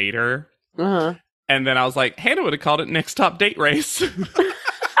Top Dater. Uh-huh. And then I was like, Hannah would have called it Next Top Date Race.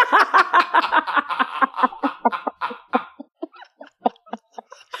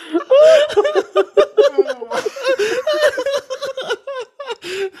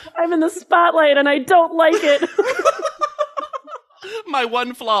 I'm in the spotlight and I don't like it. My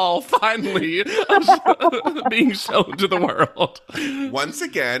one flaw finally being shown to the world. Once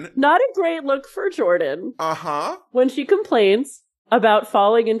again, Not a great look for Jordan uh-huh. when she complains about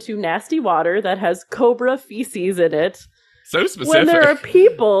falling into nasty water that has cobra feces in it So specific. when there are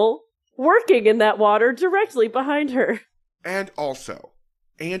people working in that water directly behind her. And also,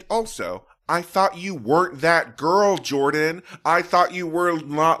 I thought you weren't that girl, Jordan. I thought you were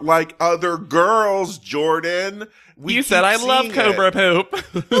not like other girls, Jordan. You said I love seeing Cobra it.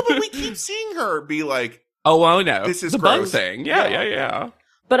 poop. No, but we keep seeing her be like, Oh, I know. This is the bug gross. thing. Yeah, Yeah. yeah.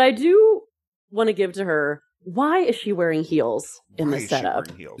 But I do want to give to her, why is she wearing heels in why the is she setup?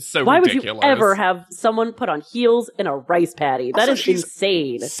 wearing heels? So Why ridiculous. would you ever have someone put on heels in a rice patty? That Also, is she's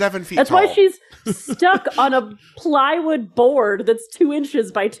insane. 7 feet That's tall. why she's stuck on a plywood board that's 2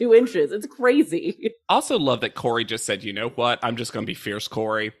 inches by 2 inches. It's crazy. Also love that Corey just said, you know what? I'm just going to be fierce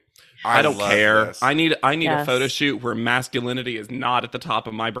Corey. I don't love care. this. I need a Yes. photo shoot where masculinity is not at the top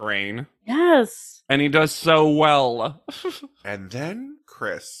of my brain. Yes. And he does so well. And then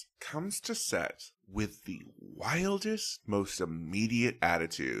Chris comes to set with the wildest, most immediate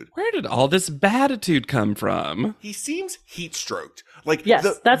attitude. Where did all this batitude come from? He seems heat stroked. Like,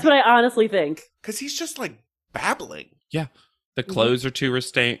 Yes, that's what I honestly think. because he's just like babbling. The clothes are too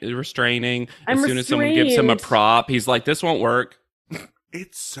restraining. I'm As soon as someone gives him a restrained. prop, he's like, this won't work.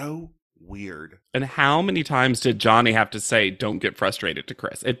 It's so weird. And how many times did Johnny have to say, don't get frustrated to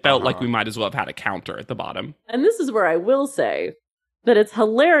Chris? It felt like we might as well have had a counter at the bottom. And this is where I will say that it's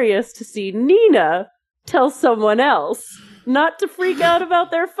hilarious to see Nina tell someone else not to freak out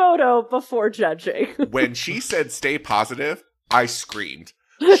about their photo before judging. When she said stay positive, I screamed.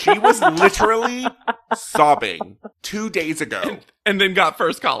 She was literally sobbing 2 days ago. And then got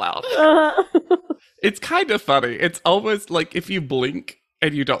first call out. It's kind of funny. It's almost like if you blink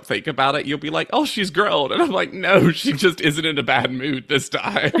and you don't think about it, you'll be like, oh, she's grown. And I'm like, no, she just isn't in a bad mood this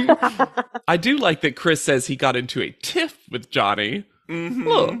time. I do like that Chris says he got into a tiff with Johnny. Mm-hmm.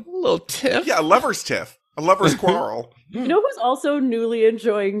 A little tiff. Yeah, a lover's tiff. A lover's quarrel. You know who's also newly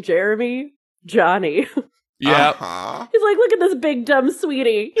enjoying Jeremy? Johnny. Yeah. Uh-huh. He's like, look at this big dumb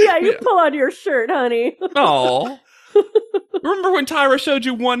sweetie. Yeah, you pull on your shirt, honey. Aw. Remember when Tyra showed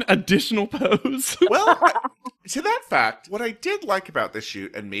you one additional pose? Well, to that fact, what I did like about this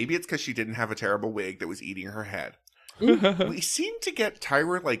shoot, and maybe it's because she didn't have a terrible wig that was eating her head, we seemed to get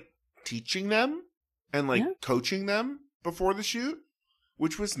Tyra, like, teaching them and, like, coaching them before the shoot,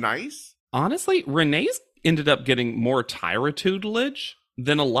 which was nice. Honestly, Renee's ended up getting more Tyra tutelage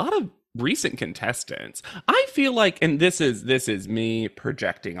than a lot of recent contestants. I feel like, and this is me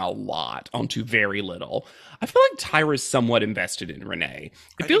projecting a lot onto very little, I feel like Tyra's somewhat invested in Renee.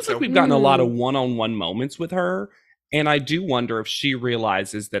 It feels like we've gotten a lot of one-on-one moments with her, and I do wonder if she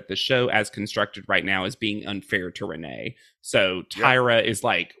realizes that the show as constructed right now is being unfair to Renee. So Tyra is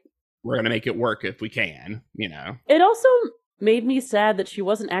like, we're going to make it work if we can, you know. It also made me sad that she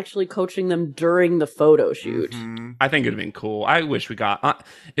wasn't actually coaching them during the photo shoot. Mm-hmm. I think it'd have been cool. I wish we got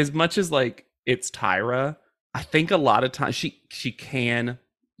as much as like it's Tyra. I think a lot of times she can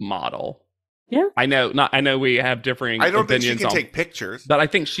model. Yeah, I know we have differing. I don't think opinions she can on, take pictures, but I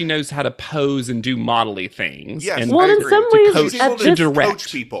think she knows how to pose and do modelly things. Yes, and well, in some ways, coach, she's able to to direct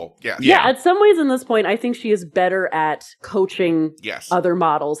coach people. Yes. Yeah, at some ways in this point, I think she is better at coaching other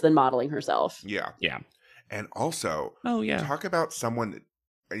models than modeling herself. Yeah. Yeah. And also, talk about someone that,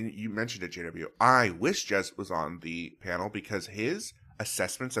 and you mentioned it, JW. I wish Jez was on the panel because his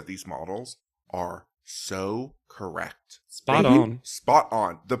assessments of these models are so correct. Spot on. Spot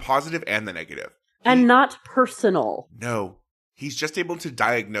on. The positive and the negative. And not personal. No. He's just able to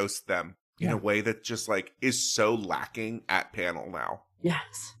diagnose them in a way that just like is so lacking at panel now.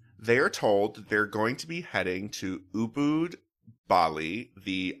 Yes. They're told that they're going to be heading to Ubud, Bali,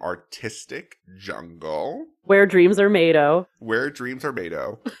 the artistic jungle. Where dreams are made of. Where dreams are made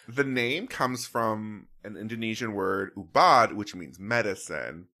of. The name comes from an Indonesian word, ubad, which means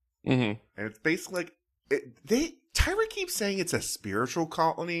medicine. Mm-hmm. And it's basically like, Tyra keeps saying it's a spiritual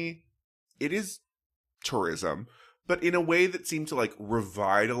colony. It is tourism, but in a way that seemed to like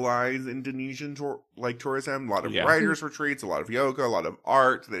revitalize Indonesian tourism. A lot of writers' retreats, a lot of yoga, a lot of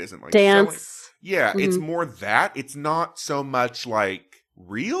art that isn't like dance. selling. Yeah, it's more that. It's not so much like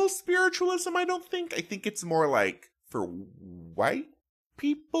real spiritualism, I don't think. I think it's more like for white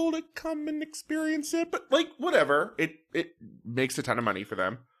people to come and experience it. But like, whatever. It makes a ton of money for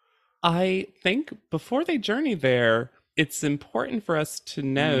them. I think before they journey there, it's important for us to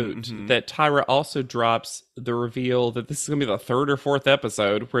note that Tyra also drops the reveal that this is going to be the third or fourth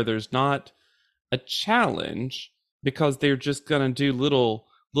episode where there's not a challenge because they're just going to do little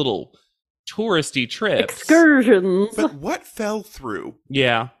touristy trips. Excursions. But what fell through?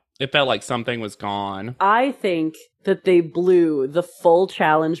 Yeah, it felt like something was gone. I think that they blew the full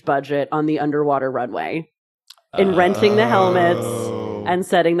challenge budget on the underwater runway in renting the helmets and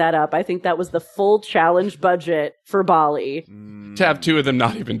setting that up. I think that was the full challenge budget for Bali. To have two of them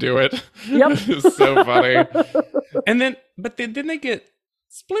not even do it. Yep. It's so funny. And then they get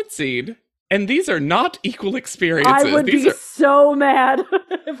split seed. And these are not equal experiences. I would be so mad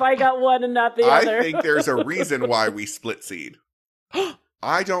if I got one and not the other. I think there's a reason why we split seed.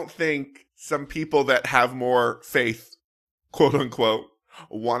 I don't think some people that have more faith, quote unquote,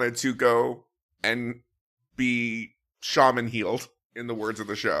 wanted to go and be shaman healed, in the words of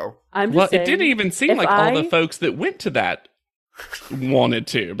the show. I'm just saying, it didn't even seem like all the folks that went to that wanted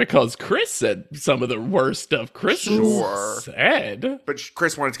to, because Chris said some of the worst stuff Chris said. But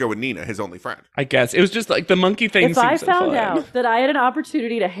Chris wanted to go with Nina, his only friend. I guess. It was just like the monkey thing. If I found out that I had an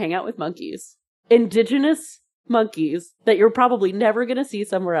opportunity to hang out with monkeys, indigenous monkeys, that you're probably never going to see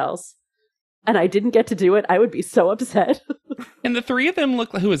somewhere else, and I didn't get to do it, I would be so upset. And the three of them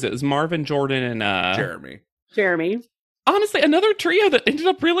look like, who is it? It was Marvin, Jordan, and Jeremy. Honestly, another trio that ended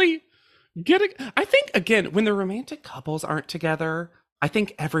up really getting... I think, again, when the romantic couples aren't together, I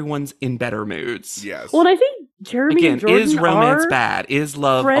think everyone's in better moods. Yes. Well, and I think Jeremy and Jordan is romance bad? Is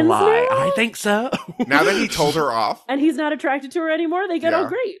love a lie? Now? I think so. Now that he told her off. And he's not attracted to her anymore, they get on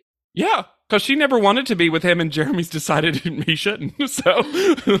great. Yeah, because she never wanted to be with him, and Jeremy's decided he shouldn't. So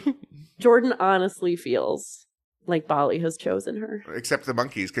Jordan honestly feels like Bali has chosen her. Except the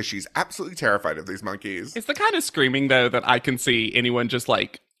monkeys, because she's absolutely terrified of these monkeys. it's the kind of screaming, though, that I can see anyone just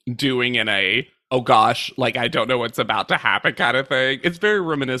like doing in a, oh gosh, like I don't know what's about to happen kind of thing. It's very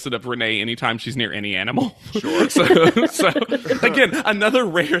reminiscent of Renee anytime she's near any animal. Sure. so again, another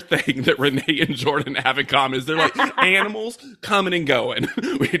rare thing that Renee and Jordan have in common is they're like animals coming and going.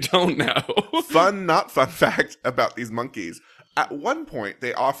 We don't know. Fun, not fun fact about these monkeys. At one point,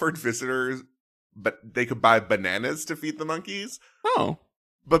 they offered visitors, but they could buy bananas to feed the monkeys. Oh.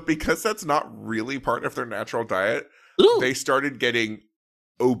 But because that's not really part of their natural diet, Ooh. they started getting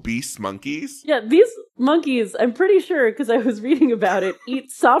obese monkeys. Yeah, these monkeys, I'm pretty sure, because I was reading about it,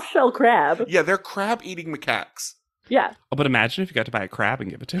 eat soft shell crab. Yeah, they're crab-eating macaques. Yeah. Oh, but imagine if you got to buy a crab and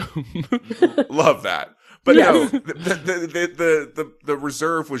give it to him. Love that. But Yes. no, the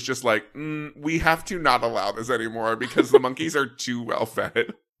reserve was just like, we have to not allow this anymore because the monkeys are too well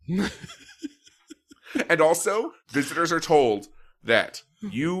fed. And also, visitors are told that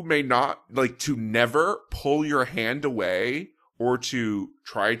you may not, like, to never pull your hand away or to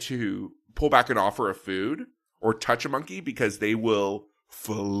try to pull back an offer of food or touch a monkey because they will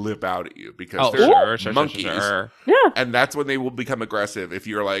flip out at you because they're monkeys. Yeah. And that's when they will become aggressive. If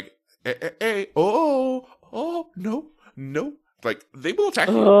you're like, hey, no. Like, they will attack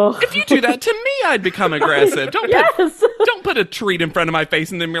you. Ugh. If you do that to me, I'd become aggressive. Yes. Don't put a treat in front of my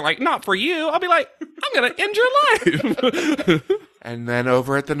face and then you're like, not for you. I'll be like, I'm going to end your life. And then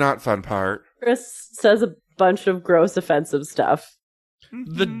over at the not fun part. Chris says a bunch of gross, offensive stuff.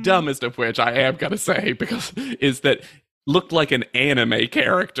 The dumbest of which I am going to say because is that looked like an anime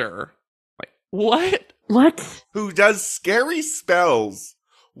character. Like, what? What? Who does scary spells.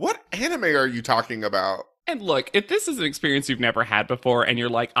 What anime are you talking about? And look, if this is an experience you've never had before and you're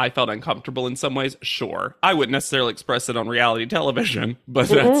like, I felt uncomfortable in some ways, sure. I wouldn't necessarily express it on reality television, but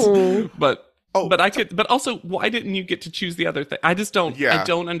that's, but also, why didn't you get to choose the other thing? I just don't, I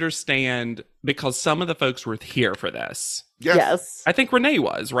don't understand because some of the folks were here for this. Yes. I think Renee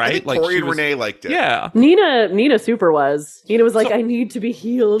was, right? I think Corey and Renee liked it. Yeah. Nina super was. Nina was like, I need to be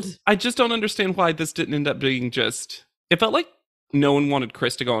healed. I just don't understand why this didn't end up being just, it felt like no one wanted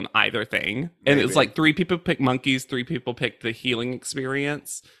Chris to go on either thing. And it was like 3 people picked monkeys, 3 people picked the healing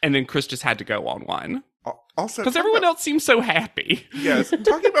experience. And then Chris just had to go on one. Also, because everyone else seems so happy. Yes.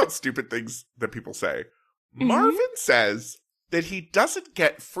 Talking about stupid things that people say. Marvin says that he doesn't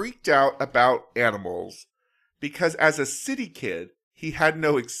get freaked out about animals because as a city kid, he had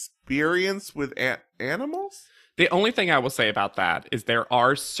no experience with animals. The only thing I will say about that is there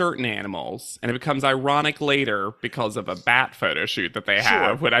are certain animals, and it becomes ironic later because of a bat photo shoot that they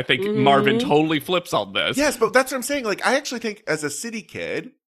have, when I think Marvin totally flips on this. Yes, but that's what I'm saying. Like, I actually think as a city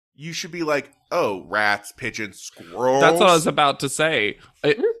kid, you should be like, oh, rats, pigeons, squirrels. That's what I was about to say.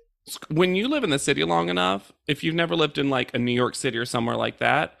 When you live in the city long enough, if you've never lived in like a New York City or somewhere like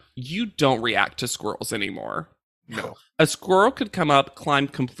that, you don't react to squirrels anymore. No. A squirrel could come up, climb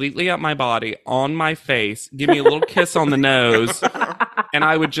completely up my body, on my face, give me a little kiss on the nose, and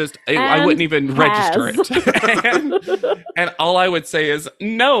I would just, I wouldn't even register it. and all I would say is,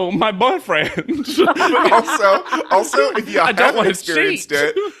 no, my boyfriend. also, if you haven't experienced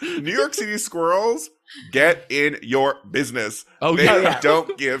cheat. it, New York City squirrels get in your business. Oh, they yeah.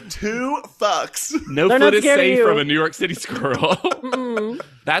 don't give 2 fucks. No They're foot is not safe you. from a New York City squirrel.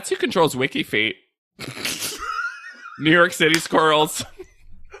 That's who controls WikiFeet. New York City squirrels.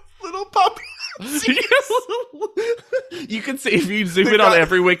 Little puppies. You can see if you zoom in on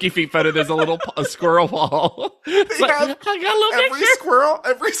every WikiFeet photo, there's a squirrel wall. It's like, I got a little picture.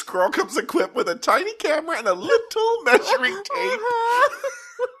 Every squirrel comes equipped with a tiny camera and a little measuring tape.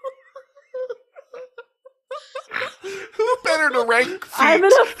 Who better to rank feet? I'm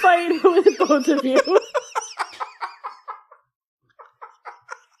in a fight with both of you.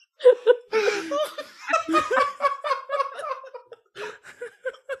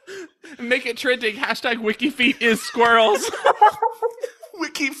 Make it trending. Hashtag WikiFeet is squirrels.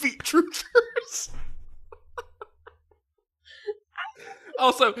 WikiFeet truthers.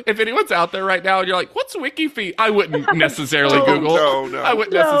 Also, if anyone's out there right now and you're like, what's WikiFeet? I wouldn't necessarily Google. No. I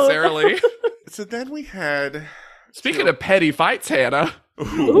wouldn't necessarily. So then we had... Speaking of petty fights, Hannah,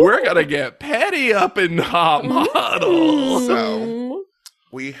 we're going to get petty up in Hot Model. So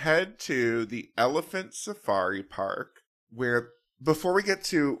we head to the Elephant Safari Park where, before we get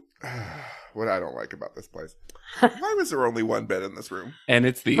to what I don't like about this place, why was there only one bed in this room? And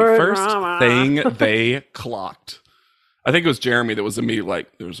it's the For first drama. thing they clocked. I think it was Jeremy that was immediately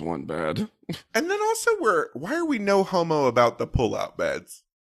like, there's one bed. And then also, why are we no homo about the pull-out beds?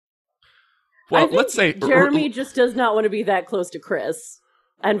 Well, I think let's say Jeremy just does not want to be that close to Chris,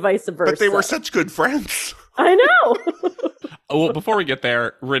 and vice versa. But they were such good friends. I know. Well, before we get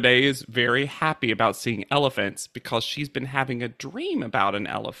there, Renee is very happy about seeing elephants because she's been having a dream about an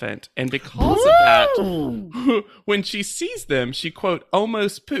elephant. And because of that, when she sees them, she, quote,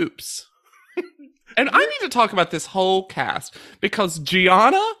 almost poops. And I need to talk about this whole cast because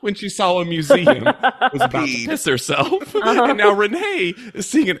Gianna, when she saw a museum, was about to piss herself. And now Renee is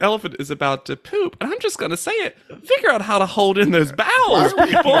seeing an elephant is about to poop. And I'm just going to say it. Figure out how to hold in those bowels,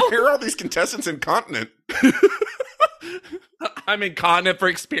 people. Why are all these contestants incontinent? I'm incontinent for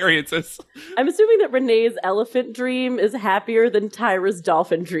experiences. I'm assuming that Renee's elephant dream is happier than Tyra's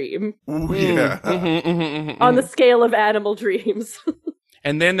dolphin dream Ooh, yeah. on the scale of animal dreams.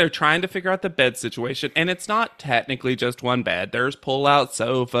 And then they're trying to figure out the bed situation. And it's not technically just one bed. There's pull-out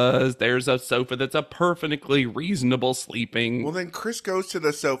sofas. There's a sofa that's a perfectly reasonable sleeping. Well, then Chris goes to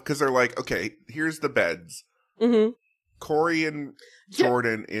the sofa because they're like, okay, here's the beds. Mm-hmm. Corey and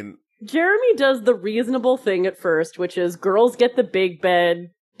Jordan in... Jeremy does the reasonable thing at first, which is girls get the big bed,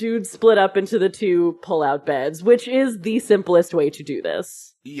 dudes split up into the two pull-out beds, which is the simplest way to do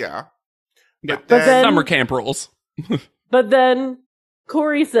this. Yeah. But then- summer camp rules. But then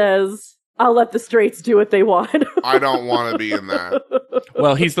Corey says, I'll let the straights do what they want. I don't want to be in that.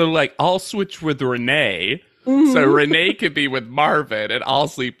 Well, he's like, I'll switch with Renee. Mhm. So Renee could be with Marvin and I'll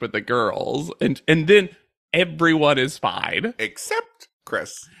sleep with the girls. And then everyone is fine. Except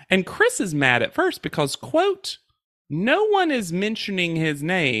Chris. And Chris is mad at first because, quote, no one is mentioning his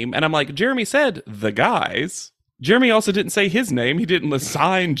name. And I'm like, Jeremy said, the guys. Jeremy also didn't say his name. He didn't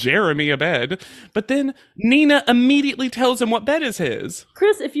assign Jeremy a bed. But then Nina immediately tells him what bed is his.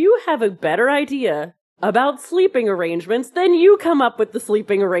 Chris, if you have a better idea about sleeping arrangements, then you come up with the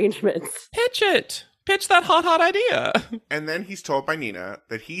sleeping arrangements. Pitch it. Pitch that hot idea. And then he's told by Nina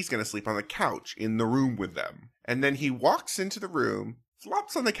that he's going to sleep on the couch in the room with them. And then he walks into the room,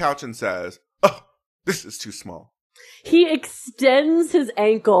 flops on the couch and says, oh, this is too small. He extends his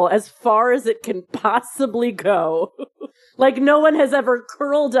ankle as far as it can possibly go. Like no one has ever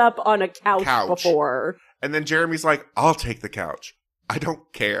curled up on a couch before. And then Jeremy's like, I'll take the couch. I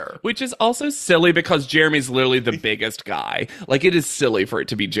don't care. Which is also silly because Jeremy's literally the biggest guy. Like, it is silly for it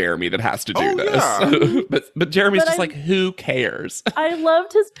to be Jeremy that has to do this. Yeah. but Jeremy's just like, who cares? I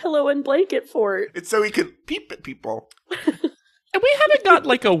loved his pillow and blanket fort. It's so he could peep at people. And we haven't got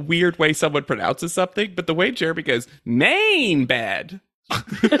like a weird way someone pronounces something, but the way Jeremy goes, main bed.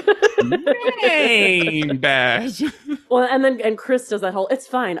 Main bed. Well, and Chris does that whole, it's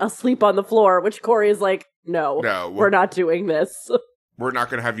fine, I'll sleep on the floor, which Corey is like, no, we're not doing this. We're not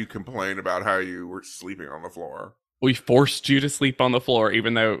going to have you complain about how you were sleeping on the floor. We forced you to sleep on the floor,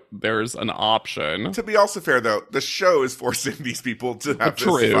 even though there's an option. To be also fair, though, the show is forcing these people to have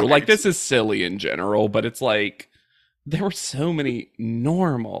True. this fight. Like, this is silly in general, but it's like, there were so many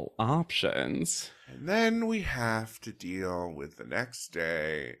normal options. And then we have to deal with the next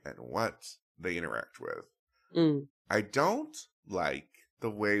day and what they interact with. Mm. I don't like the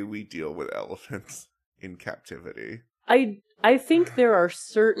way we deal with elephants in captivity. I think there are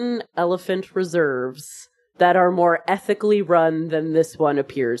certain elephant reserves that are more ethically run than this one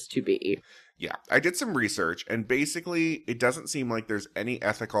appears to be. Yeah, I did some research, and basically, it doesn't seem like there's any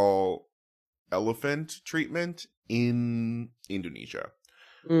ethical elephant treatment in Indonesia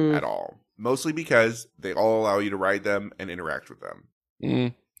at all. Mostly because they all allow you to ride them and interact with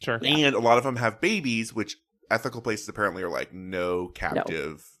them. Sure. And a lot of them have babies, which ethical places apparently are like no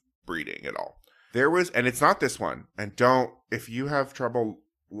captive breeding at all. There was, and it's not this one, and if you have trouble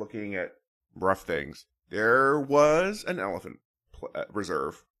looking at rough things, there was an elephant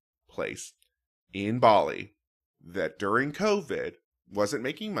reserve place in Bali that during COVID wasn't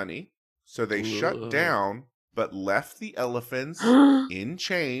making money, so they shut down, but left the elephants in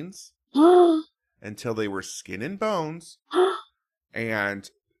chains until they were skin and bones, and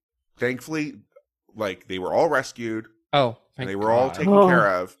thankfully, like, they were all rescued, Oh, and they were all taken care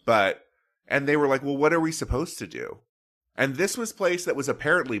of, and they were like, well, what are we supposed to do? And this was place that was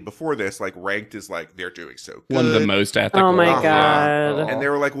apparently, before this, like, ranked as, like, they're doing so good. One of the most ethical. Oh my God. And they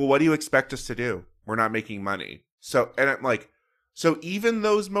were like, well, what do you expect us to do? We're not making money. So, and I'm like, so even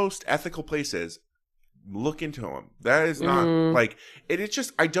those most ethical places, look into them. That is not, like, it's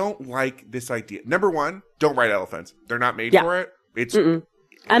just, I don't like this idea. Number one, don't ride elephants. They're not made for it.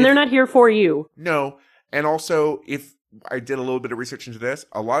 And they're not here for you. No. And also, if I did a little bit of research into this,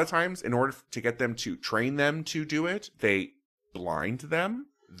 a lot of times, in order to get them to train them to do it, they blind them.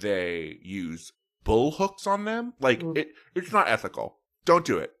 They use bull hooks on them. Like, it's not ethical. Don't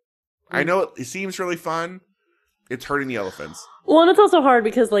do it. I know it seems really fun. It's hurting the elephants. Well, and it's also hard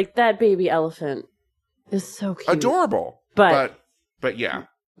because, like, that baby elephant is so cute. Adorable. But yeah.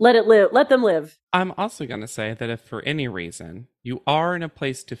 let it live. Let them live. I'm also going to say that if for any reason you are in a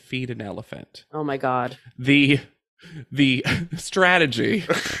place to feed an elephant, Oh my god. the strategy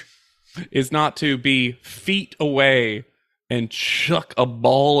is not to be feet away and chuck a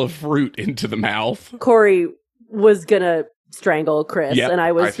ball of fruit into the mouth. Corey was gonna strangle Chris, Yep, and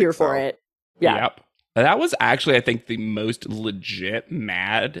I was I here think for so. it. Yeah. Yep. That was actually, I think, the most legit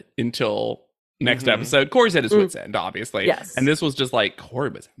mad until next Mhm. episode. Corey's at his wit's end, obviously. Yes. And this was just like, Corey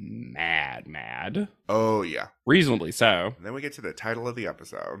was mad. Oh, yeah. Reasonably so. And then we get to the title of the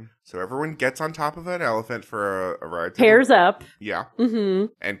episode. So everyone gets on top of an elephant for a ride. Pairs up. Yeah. Mm-hmm.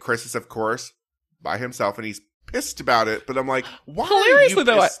 And Chris is, of course, by himself, and he's pissed about it. But I'm like, why Hilariously, are you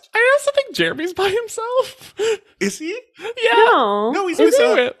though, pissed? I also think Jeremy's by himself. Is he? Yeah. No, he's Is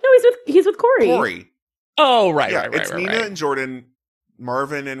with it? it. No, he's with Corey. Corey. Oh, right, Yeah, right. it's Nina right. and Jordan,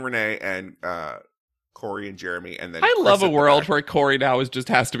 Marvin and Renee, and Corey and Jeremy, and then I Chris love a at the world back. where Corey now just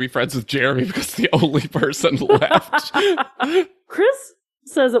has to be friends with Jeremy because it's the only person left. Chris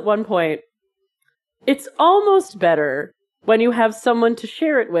says at one point, it's almost better when you have someone to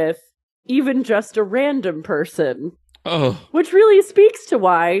share it with, even just a random person. Oh, Which really speaks to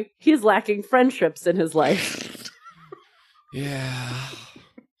why he's lacking friendships in his life. yeah.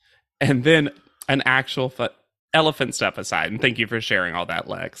 And then an actual elephant stuff aside, and thank you for sharing all that,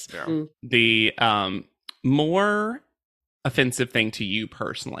 Lex. Yeah. Mm. The more offensive thing to you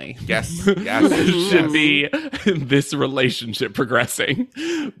personally Yes, yes, should be this relationship progressing.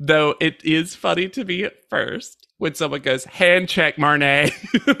 Though it is funny to me at first when someone goes, hand check, Marnay.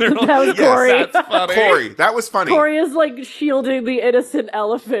 They're like, That was Yes, Corey. that's funny. Corey, that was funny. Corey is like shielding the innocent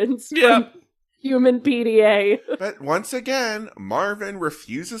elephants Yeah. from human PDA. But once again, Marvin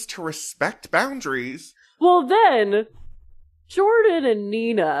refuses to respect boundaries. Well, then Jordan and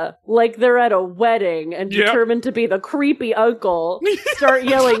Nina, like they're at a wedding and Yep. determined to be the creepy uncle, start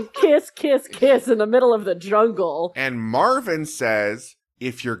yelling kiss, kiss, kiss in the middle of the jungle. And Marvin says,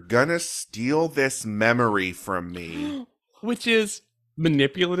 if you're gonna steal this memory from me. Which is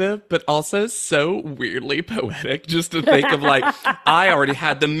manipulative, but also so weirdly poetic just to think of like, I already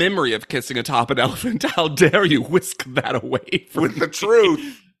had the memory of kissing atop an elephant. How dare you whisk that away from With the me?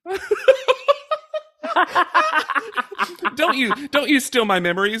 truth. Don't you steal my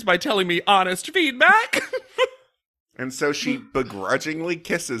memories by telling me honest feedback? And so she begrudgingly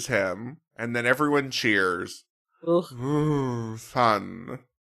kisses him, and then everyone cheers. Ugh. Ooh, fun.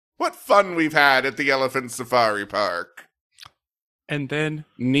 What fun we've had at the Elephant Safari Park. And then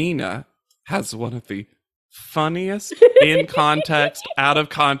Nina has one of the funniest in context, out of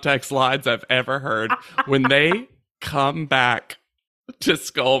context lines I've ever heard when they come back to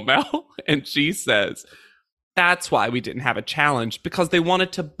Skullmouth and she says, that's why we didn't have a challenge, because they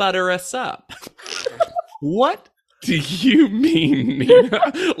wanted to butter us up. What do you mean, Nina?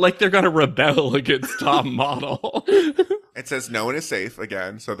 Like they're going to rebel against Top Model. It says no one is safe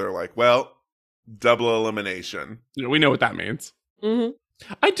again, so they're like, well, double elimination. You know, we know what that means. Mhm.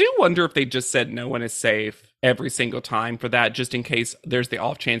 I do wonder if they just said no one is safe every single time for that, just in case there's the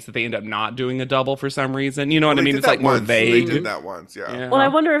off chance that they end up not doing a double for some reason. You know what I They mean? did It's that like more once. vague. They did that once, yeah. Yeah. Well, I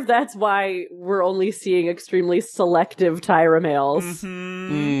wonder if that's why we're only seeing extremely selective Tyra males.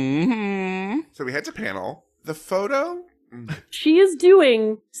 Mhm. So we head to panel. The photo, She is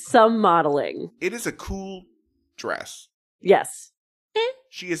doing some modeling. it is a cool dress. Yes.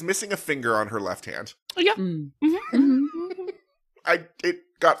 She is missing a finger on her left hand. Yeah. Mm. It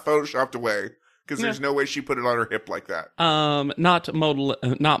got photoshopped away because there's no way she put it on her hip like that. Not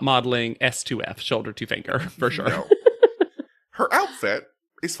modeling S2F, shoulder to finger, for sure. No. Her outfit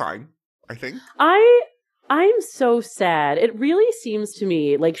is fine, I think. I'm so sad. It really seems to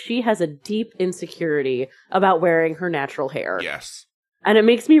me like she has a deep insecurity about wearing her natural hair. Yes. And it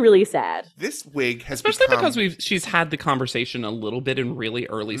makes me really sad. This wig has Especially become... because she's had the conversation a little bit in really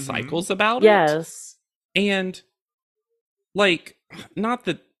early Mhm. cycles about it. Yes. And, like, not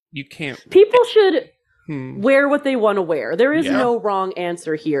that you can't... People should Hmm. wear what they want to wear. There is Yeah. no wrong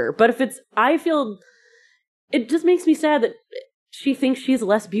answer here. But if it's, I feel, it just makes me sad that she thinks she's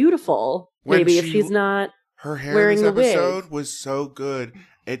less beautiful. When Maybe if she- she's not. Her hair wearing in this the wig. episode was so good.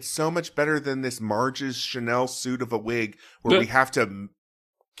 It's so much better than this Marge's Chanel suit of a wig where we have to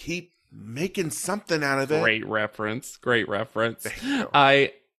keep making something out of it. Great reference. Great reference. Thank you.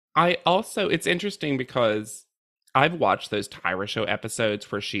 I also, it's interesting because I've watched those Tyra Show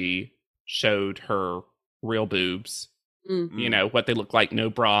episodes where she showed her real boobs, Mm. you know, what they look like, no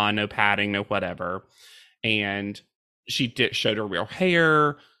bra, no padding, no whatever. And she showed her real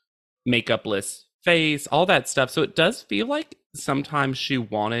hair, makeupless face, all that stuff. So it does feel like sometimes she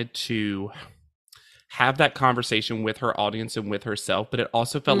wanted to have that conversation with her audience and with herself, but it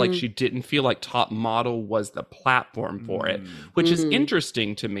also felt like she didn't feel like Top Model was the platform for it, which is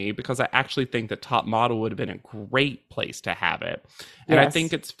interesting to me because I actually think that Top Model would have been a great place to have it. And I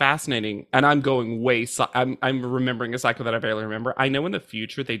think it's fascinating. And I'm going I'm remembering a cycle that I barely remember. I know in the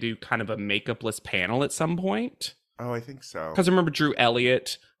future they do kind of a makeupless panel at some point. Oh, I think so. Because I remember Drew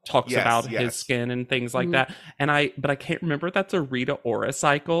Elliott talks about his skin and things like that. But I can't remember if that's a Rita Ora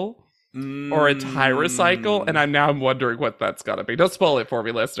cycle or a Tyra cycle, and I'm wondering what that's gotta be. Don't spoil it for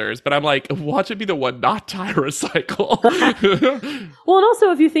me, listeners, but I'm like, watch it be the one not Tyra cycle. Well, and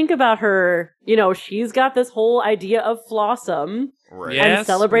also if you think about her, you know, she's got this whole idea of flawsome and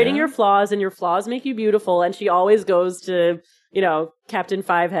celebrating your flaws, and your flaws make you beautiful, and she always goes to, you know, Captain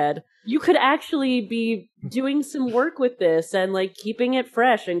Fivehead. You could actually be doing some work with this and like keeping it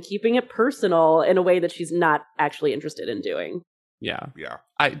fresh and keeping it personal in a way that she's not actually interested in doing. Yeah. Yeah.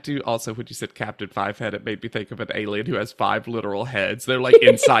 I do also, when you said Captain Fivehead, it made me think of an alien who has 5 literal heads. They're like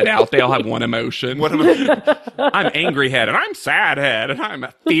inside out. They all have one emotion. I'm angry head, and I'm sad head, and I'm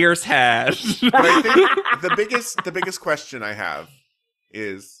a fierce head. But I think the biggest question I have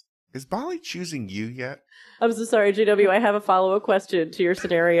is Bali choosing you yet? I'm so sorry, JW. I have a follow-up question to your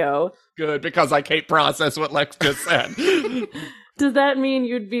scenario. Good, because I can't process what Lex just said. Does that mean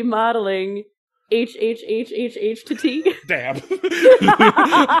you'd be modeling H to T? Damn.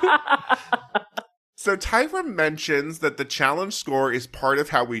 So Tyra mentions that the challenge score is part of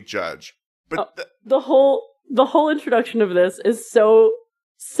how we judge. But the whole introduction of this is so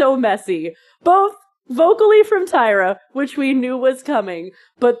messy. Both vocally from Tyra, which we knew was coming,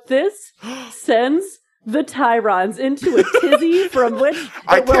 but this sends the Tyrons into a tizzy from which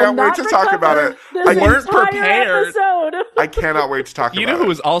I can't wait to talk about it. I weren't prepared. Episode. I cannot wait to talk about it. You know who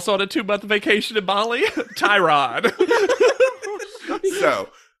was also on a 2-month vacation in Bali? Tyron. So,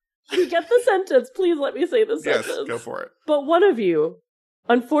 you get the sentence. Please let me say the sentence. Yes, go for it. But one of you,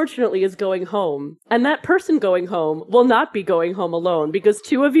 unfortunately, is going home. And that person going home will not be going home alone because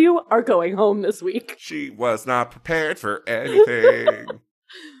 2 of you are going home this week. She was not prepared for anything.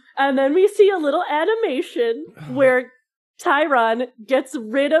 And then we see a little animation where Tyron gets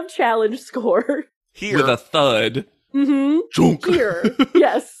rid of challenge score. Here. With a thud. Mm-hmm. Here.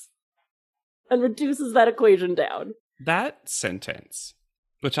 Yes. And reduces that equation down. That sentence,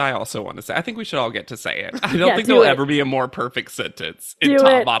 which I also want to say, I think we should all get to say it. I don't think do there'll it. ever be a more perfect sentence in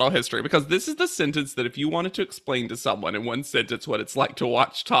top model history, because this is the sentence that if you wanted to explain to someone in one sentence what it's like to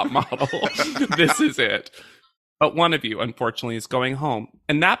watch Top Model, this is it. But one of you, unfortunately, is going home.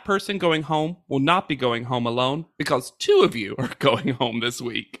 And that person going home will not be going home alone because 2 of you are going home this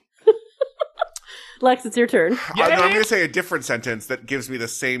week. Lex, it's your turn. I'm going to say a different sentence that gives me the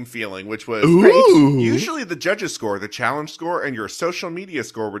same feeling, which was, usually the judges' score, the challenge score, and your social media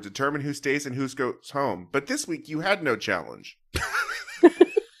score would determine who stays and who goes home. But this week, you had no challenge.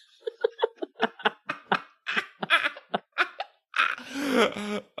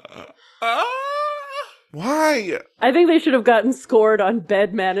 Why? I think they should have gotten scored on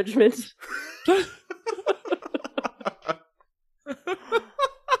bed management.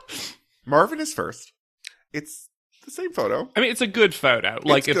 Marvin is first. It's the same photo. I mean, it's a good photo.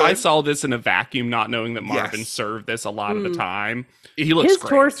 Like, if I saw this in a vacuum, not knowing that Marvin served this a lot of the time, he looks great. His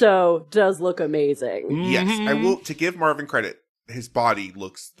torso does look amazing. Yes, I will. To give Marvin credit, his body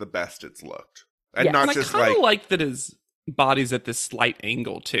looks the best it's looked. And not just I kind of like that his body's at this slight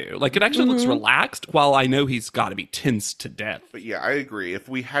angle, too. Like, it actually looks relaxed, while I know he's got to be tensed to death. But yeah, I agree. If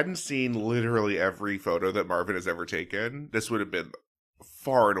we hadn't seen literally every photo that Marvin has ever taken, this would have been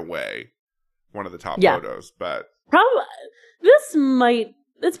far and away one of the top photos. But probably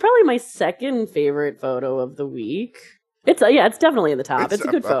it's probably my second favorite photo of the week. It's definitely in the top. It's a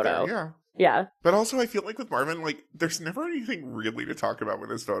good photo. There, yeah. But also I feel like with Marvin, like, there's never anything really to talk about with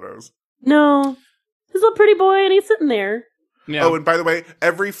his photos. No. He's a little pretty boy and he's sitting there. Yeah. Oh, and by the way,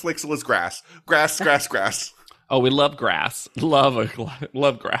 every flixel is grass. Grass. Oh, we love grass.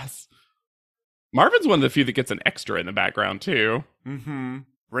 Love grass. Marvin's one of the few that gets an extra in the background, too. Mm-hmm.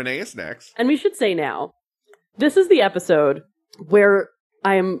 Renee is next. And we should say now, this is the episode where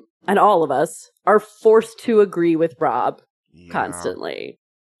and all of us, are forced to agree with Rob constantly.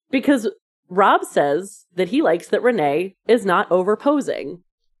 Because Rob says that he likes that Renee is not overposing.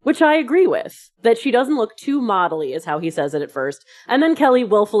 Which I agree with. That she doesn't look too modelly is how he says it at first. And then Kelly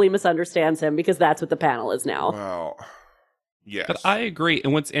willfully misunderstands him because that's what the panel is now. Well, yes. But I agree.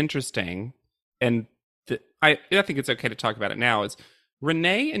 And what's interesting, and I think it's okay to talk about it now, is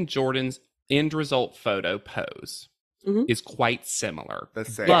Renee and Jordan's end result photo pose is quite similar. The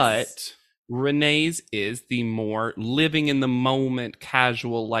same. But Renee's is the more living in the moment,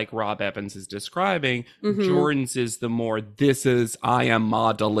 casual, like Rob Evans is describing. Mhm. Jordan's is the more, I am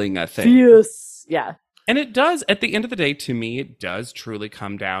modeling a thing. Yes. Yeah. And it does, at the end of the day, to me, it does truly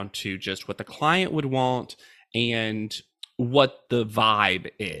come down to just what the client would want and what the vibe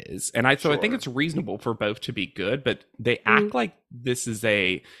is. And I think Sure. it's reasonable for both to be good, but they act like this is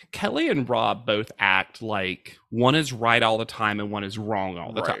Kelly and Rob both act like one is right all the time and one is wrong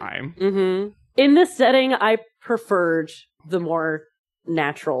all the Right. time. Mm-hmm. In this setting, I preferred the more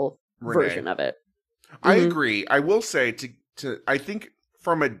natural Renee. version of it. I Mhm. agree. I will say I think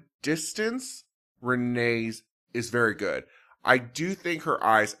from a distance, Renee's is very good. I do think her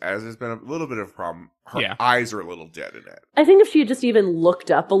eyes, as has been a little bit of a problem, her eyes are a little dead in it. I think if she had just even looked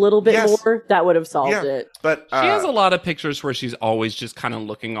up a little bit Yes. more, that would have solved Yeah. it. But She has a lot of pictures where she's always just kind of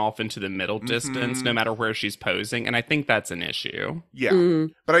looking off into the middle distance, Mhm. no matter where she's posing. And I think that's an issue. yeah.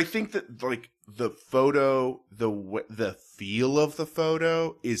 Mm. But I think that like the photo, the feel of the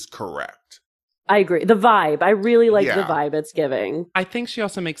photo is correct. I agree. The vibe. I really like the Yeah. vibe it's giving. I think she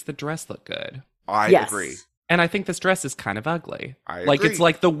also makes the dress look good. I Yes. agree. And I think this dress is kind of ugly. I Like, agree. it's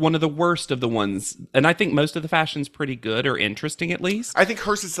like one of the worst of the ones. And I think most of the fashion's pretty good or interesting, at least. I think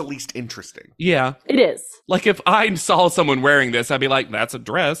hers is the least interesting. Yeah. It is. Like, if I saw someone wearing this, I'd be like, that's a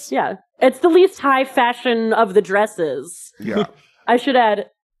dress. Yeah. It's the least high fashion of the dresses. Yeah. I should add,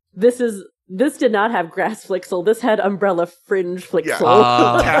 this did not have grass flixel. This had umbrella fringe flixel.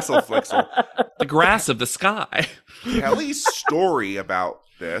 Yeah. Tassel flixel. The grass of the sky. Kelly's story about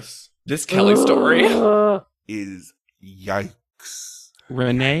this This Kelly story. is yikes.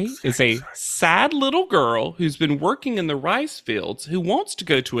 Renee is a sad little girl who's been working in the rice fields who wants to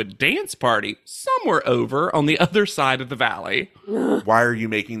go to a dance party somewhere over on the other side of the valley. Why are you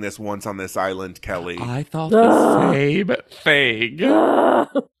making this once on this island, Kelly? I thought the same thing.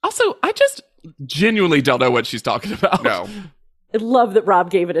 Also, I just genuinely don't know what she's talking about. No. I love that Rob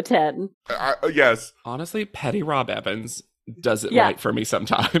gave it a 10. Yes. Honestly, petty Rob Evans does it Yeah. right for me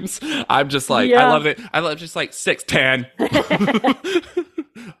sometimes. I'm just like, Yeah. I love it. I love just like 6, 10.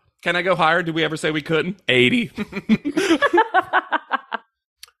 Can I go higher? Did we ever say we couldn't? 80.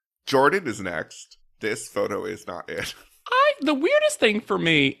 Jordan is next. This photo is not it. The weirdest thing for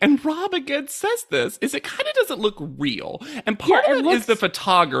me, and Rob again says this, is it kind of doesn't look real. And part Yeah, of it it is looks the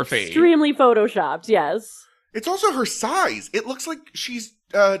photography. Extremely photoshopped, yes. It's also her size. It looks like she's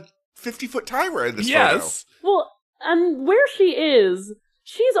 50-foot Tyra in this Yes. Well, and where she is,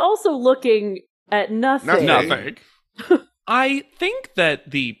 she's also looking at nothing. Nothing. Nothing. I think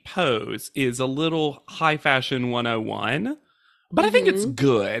that the pose is a little high fashion 101, but I think it's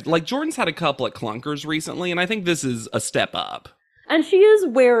good. Like, Jordan's had a couple of clunkers recently, and I think this is a step up. And she is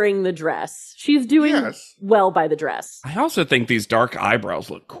wearing the dress. She's doing Yes. well by the dress. I also think these dark eyebrows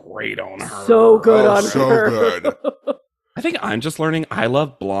look great on her. So good Oh, on so her. good. I think I'm just learning I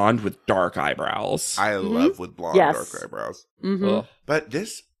love blonde with dark eyebrows. I love with blonde Yes. dark eyebrows. Mhm. Ugh. But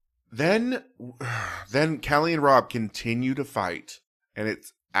this, then Kelly and Rob continue to fight, and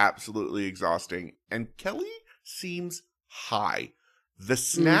it's absolutely exhausting. And Kelly seems high. The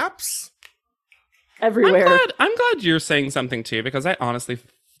snaps, Everywhere. I'm glad you're saying something too, because I honestly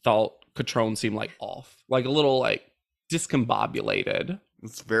thought Catrone seemed like off, like a little like discombobulated.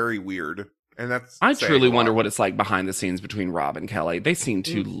 it's very weird. And that's I saying truly a wonder lot. what it's like behind the scenes between Rob and Kelly. They seem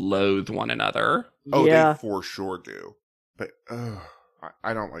to loathe one another. Oh, yeah. they for sure do. But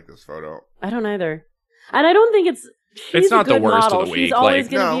I don't like this photo. I don't either. And I don't think she's not a the good worst of model. the She's week, always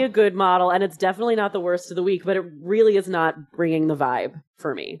like- going to No. be a good model, and it's definitely not the worst of the week, but it really is not bringing the vibe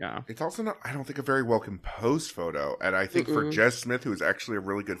for me. Yeah. It's also not, I don't think, a very well composed photo. And I think for Jez Smith, who is actually a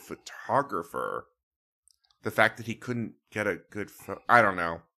really good photographer, the fact that he couldn't get a good I don't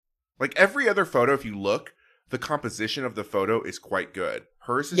know. Like every other photo, if you look, the composition of the photo is quite good.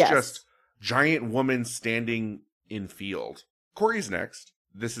 Hers is Yes. just giant woman standing in field. Corey's next.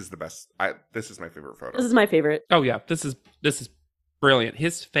 This is the best. This is my favorite photo. This is my favorite. Oh yeah, this is brilliant.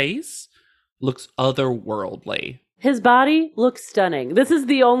 His face looks otherworldly. His body looks stunning. This is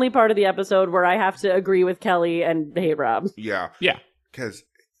the only part of the episode where I have to agree with Kelly and hate Rob. Yeah. Yeah. Because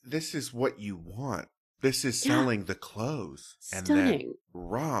this is what you want. This is selling the clothes. And then Stunning.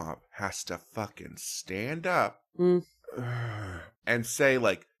 Rob has to fucking stand up Mm. and say,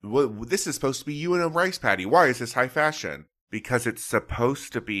 like, this is supposed to be you in a rice paddy. Why is this high fashion? Because it's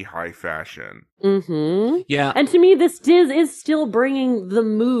supposed to be high fashion. Mm-hmm. Yeah. And to me, this is still bringing the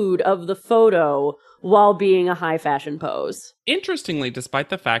mood of the photo while being a high fashion pose. Interestingly, despite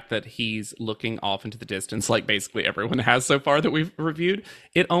the fact that he's looking off into the distance, like basically everyone has so far that we've reviewed,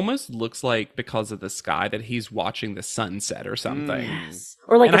 it almost looks like, because of the sky, that he's watching the sunset or something. Yes.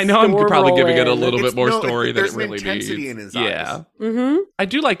 Or like And a I know I'm storm probably giving it a rolling. little bit more story than it there's an really intensity needs. in his yeah. eyes. Mm-hmm. I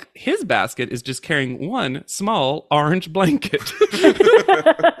do like his basket is just carrying one small orange blanket.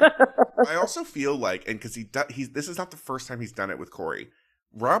 I also feel like, and because this is not the first time he's done it with Corey.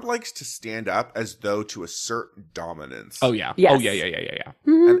 Rob likes to stand up as though to assert dominance. Oh, yeah. Yes. Oh, yeah.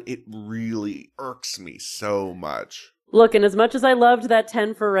 Mhm. And it really irks me so much. Look, and as much as I loved that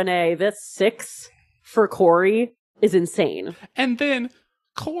 10 for Renee, this 6 for Corey is insane. And then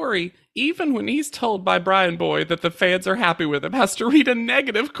Corey, even when he's told by Brian Boy that the fans are happy with him, has to read a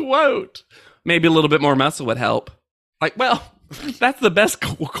negative quote. Maybe a little bit more muscle would help. Like, well, that's the best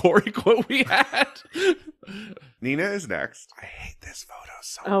Corey quote we had. Nina is next. I hate this photo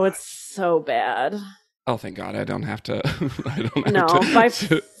so Oh, much. it's so bad. Oh, thank God, I don't have to. I don't have No,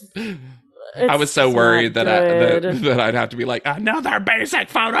 to. I was so worried that I'd have to be like, another basic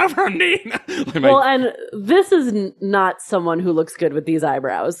photo from Nina. Like Well, and this is not someone who looks good with these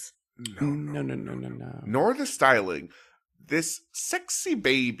eyebrows. no. Nor the styling. This sexy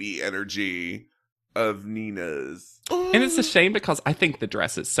baby energy of Nina's. And it's a shame because I think the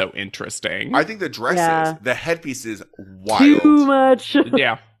dress is so interesting. I think the dresses, Yeah. the headpiece is wild. Too much.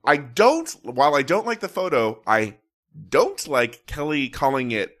 Yeah. While I don't like the photo, I don't like Kelly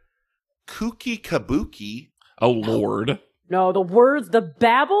calling it kooky kabuki. Oh, Lord. No, the words, the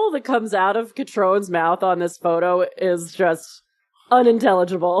babble that comes out of Catrone's mouth on this photo is just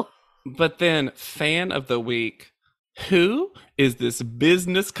unintelligible. But then, fan of the week. Who is this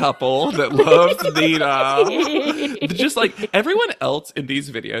business couple that loves Nina? Just like everyone else in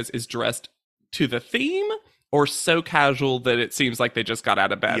these videos is dressed to the theme or so casual that it seems like they just got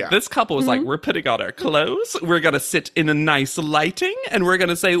out of bed. Yeah. This couple was like, we're putting on our clothes, we're going to sit in a nice lighting, and we're going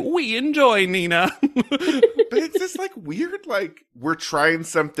to say, we enjoy Nina. But it's this like weird, like we're trying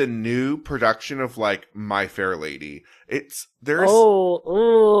something new production of like My Fair Lady.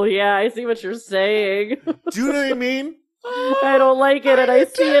 Oh, yeah, I see what you're saying. Do you know what I mean? I don't like it, and I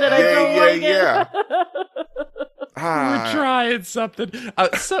see it, and I don't like yeah. it. We're trying something.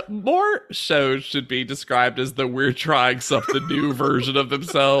 So more shows should be described as the we're trying something new version of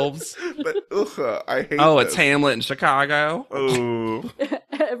themselves. But I hate Oh, this. it's Hamlet in Chicago. Oh.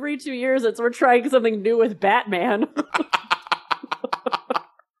 Every 2 years, we're trying something new with Batman.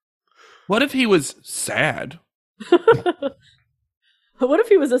 What if he was sad? What if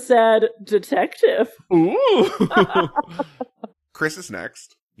he was a sad detective? Ooh. Chris is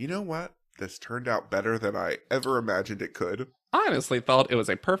next. You know what? This turned out better than I ever imagined it could. I honestly thought it was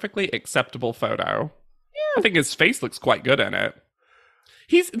a perfectly acceptable photo. Yeah. I think his face looks quite good in it.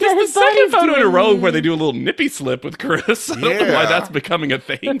 This is the his second body's photo in a doing- row where they do a little nippy slip with Chris. I don't know why Yeah. that's becoming a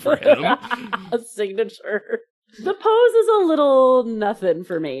thing for him. A signature. The pose is a little nothing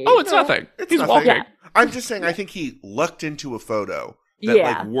for me. Oh, it's nothing. It's He's nothing. walking. Yeah. I'm just saying, I think he lucked into a photo that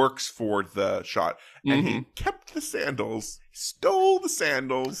Yeah. like works for the shot. And he kept the sandals, stole the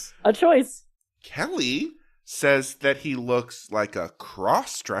sandals. A choice. Kelly says that he looks like a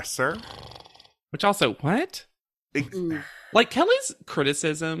cross-dresser. Which also, what? Like Kelly's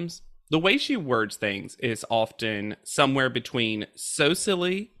criticisms, the way she words things is often somewhere between so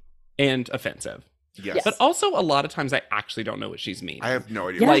silly and offensive. Yes. But also a lot of times I actually don't know what she's meaning. I have no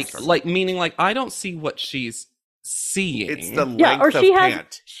idea. Yes. what he's talking Like meaning like I don't see what she's seeing. about. It's the Yeah, or length of she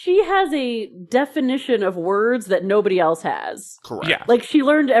pant. has a definition of words that nobody else has. Correct. Yeah. Like she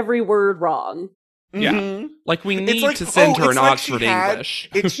learned every word wrong. Yeah. Mhm. Like we need like- to send her it's an like she Oxford had- English.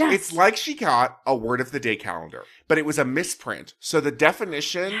 It's Yes. it's like she got a word of the day calendar, but it was a misprint. So the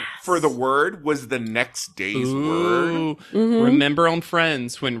definition for the word was the next day's word. Ooh. Mhm. Remember on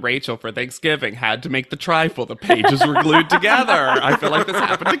Friends when Rachel for Thanksgiving had to make the trifle, the pages were glued together. I feel like this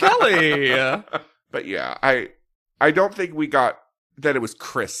happened to Kelly. But yeah, I don't think we got that it was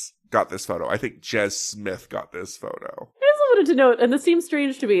Chris got this photo. I think Jez Smith got this photo. I also wanted to note, and this seems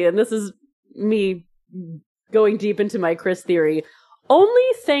strange to me, and this is me going deep into my Chris theory. Only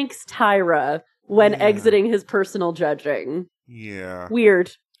thanks Tyra when Yeah. exiting his personal judging. Yeah.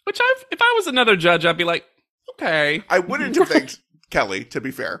 Weird. Which if I was another judge, I'd be like, okay. I wouldn't have thanked Kelly, to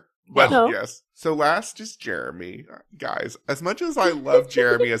be fair. But No. yes. So last is Jeremy. Guys, as much as I love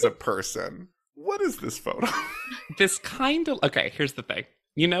Jeremy as a person, what is this photo? This kind of okay, here's the thing.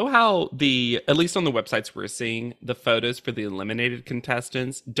 You know how at least on the websites we're seeing, the photos for the eliminated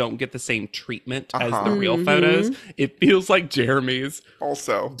contestants don't get the same treatment as the real Mhm. photos? It feels like Jeremy's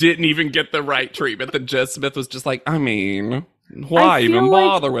Also, didn't even get the right treatment. That Jess Smith was just like, I mean, Why I feel even like-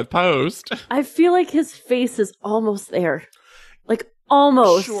 bother with post? I feel like his face is almost there. Like,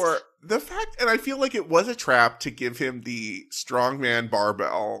 almost. Sure. The fact, and I feel like it was a trap to give him the strongman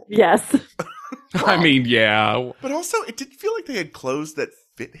barbell, Yes. I mean, yeah. but also it didn't feel like they had clothes that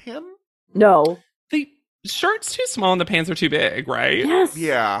fit him. No. The shirt's too small and the pants are too big, right? Yes.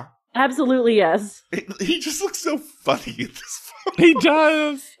 Yeah. Absolutely yes. He just looks so funny in this photo. He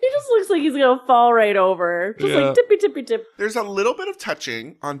does. He just looks like he's gonna fall right over. Just Yeah. like tippy tippy tip. There's a little bit of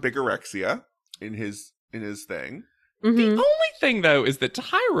touching on bigorexia in his thing. The Mhm. only thing, though, is that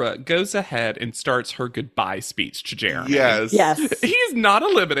Tyra goes ahead and starts her goodbye speech to Jeremy. Yes. Yes. He's not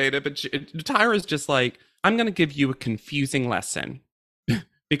eliminated, but Tyra's just like, I'm going to give you a confusing lesson.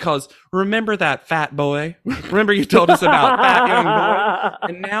 Because remember that fat boy? Remember you told us about that young boy?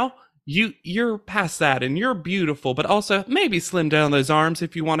 And now you're past that and you're beautiful, but also maybe slim down those arms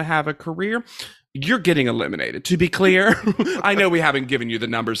if you want to have a career. You're getting eliminated. To be clear, I know we haven't given you the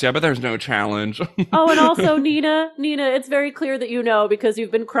numbers yet, but there's no challenge. Oh, and also Nina, it's very clear that you know because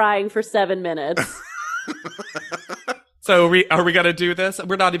you've been crying for 7 minutes. So are we going to do this?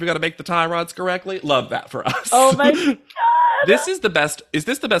 We're not even going to make the tie rods correctly? Love that for us. Oh my god. This is the best. Is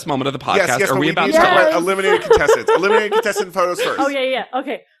this the best moment of the podcast? Yes, Are but we about need to to talk talk about Yes. eliminated contestants. Eliminated contestant photos first. Oh yeah.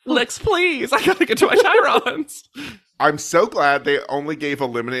 Okay. licks, please? I got to get to my tie rods. I'm so glad they only gave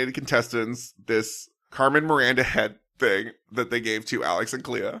eliminated contestants this Carmen Miranda head thing that they gave to Alex and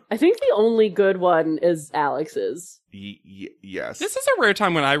Clea. I think the only good one is Alex's. Yes. This is a rare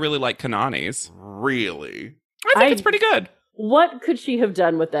time when I really like Kanani's. Really? I think it's pretty good. What could she have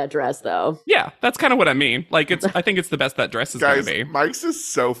done with that dress, though? Yeah, that's kind of what I mean. Like, I think it's the best that dress is going Guys, to be. Mike's is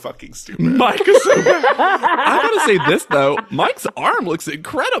so fucking stupid. Mike is so bad. I gotta say this though. Mike's arm looks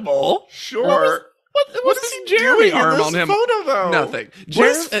incredible. Sure. What's is this he Jeremy doing arm in this on him? photo, though? Nothing. What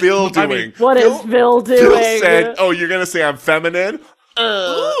is Phil doing? I mean, What is Phil doing? Phil said, "Oh, you're gonna say I'm feminine."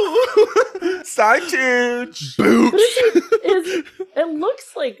 Ooh. Side tooch. Booch. It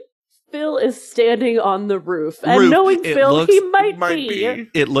looks like Phil is standing on the roof. And Roof. knowing It Phil, looks- he might Might be. be.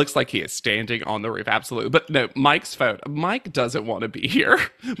 it looks like he is standing on the roof, absolutely. But no, Mike's phone. Mike doesn't want to be here.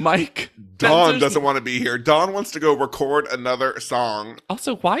 Mike. Dawn doesn't want to be here. Dawn wants to go record another song.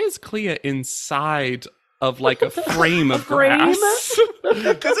 Also, why is Clea inside of like a frame of Frame? grass?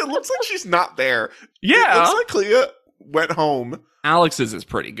 Because it looks like she's not there. It Yeah. looks like Clea went home. Alex's is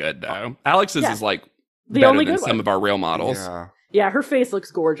pretty good though. Alex's Yeah. is like The better only than good some one. of our real models. Yeah. Yeah, her face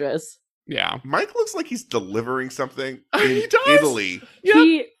looks gorgeous. Yeah. Mike looks like he's delivering something He in does. Italy.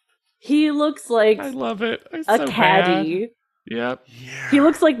 Yep. He looks like I love it. It's a so caddy. bad. Yep. Yeah. He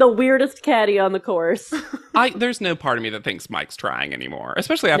looks like the weirdest caddy on the course. There's no part of me that thinks Mike's trying anymore,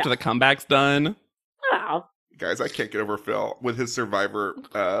 especially after the comeback's done. Wow. Guys, I can't get over Phil with his Survivor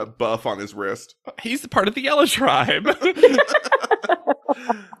buff on his wrist. He's part of the Yellow Tribe.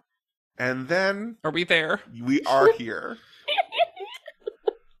 And then Are we there? we are here.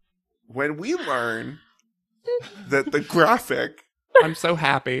 When we learn that the graphic I'm so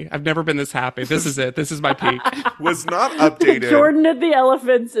happy. I've never been this happy. This is it. This is my peak. was not updated, Jordan and the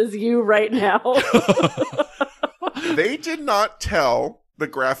Elephants is you right now. they did not tell the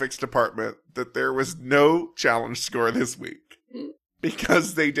graphics department that there was no challenge score this week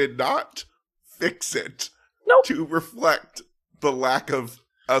because they did not fix it Nope. to reflect the lack of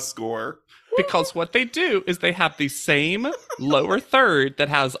a score. Because what they do is they have the same lower third that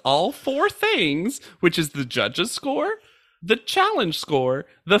has all four things, which is the judge's score, the challenge score,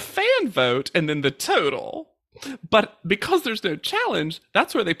 the fan vote, and then the total. But because there's no challenge,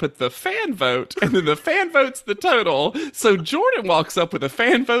 that's where they put the fan vote, and then the fan vote's the total. So Jordan walks up with a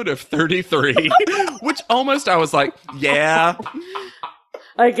fan vote of 33, which almost I was like, yeah.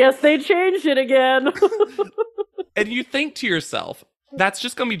 I guess they changed it again. And you think to yourself, that's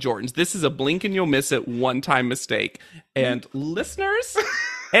just going to be Jordan's. This is a blink and you'll miss it one-time mistake. And listeners,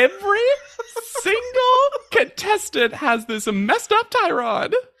 every single contestant has this messed up tie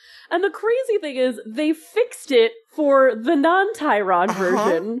rod. And the crazy thing is, they fixed it for the non-tie rod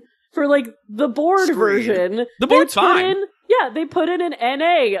version. For, like, the board Screen. version. The They board's put fine. they put in an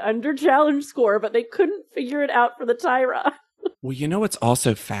NA under challenge score, but they couldn't figure it out for the tie rod. Well, you know what's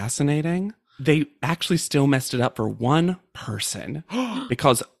also fascinating? They actually still messed it up for one person.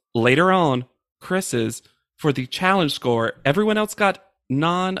 Because later on, Chris's, for the challenge score, everyone else got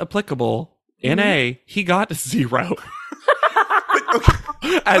non-applicable. NA, he got 0.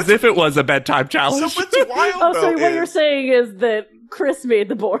 As if it was a bedtime So challenge. what's wild Oh, though so what you're is, saying is that Chris made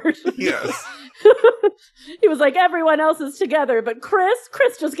the board. yes, He was like, everyone else is together, but Chris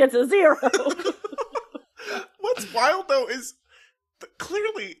just gets a 0. what's wild though is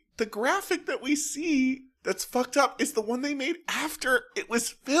clearly the graphic that we see that's fucked up is the one they made after it was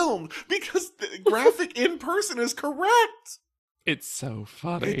filmed, because the graphic in person is correct. It's so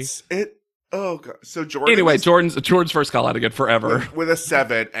funny. Oh god. So Jordan. Anyway, Jordan's first call out again forever. With a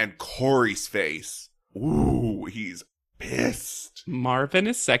 7, and Corey's face. Ooh, he's pissed. Marvin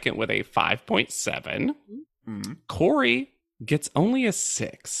is second with a 5.7. Mm-hmm. Corey gets only a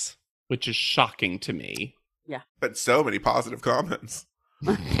 6, which is shocking to me. Yeah. But so many positive comments.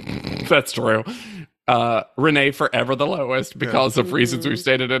 That's true. Renee, forever the lowest because of reasons we've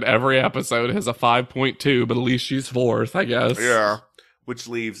stated in every episode, has a 5.2, but at least she's fourth, I guess. Yeah. Which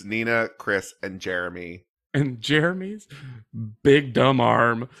leaves Nina, Chris, and Jeremy. And Jeremy's big dumb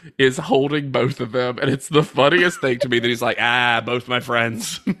arm is holding both of them. And it's the funniest thing to me that he's like, both my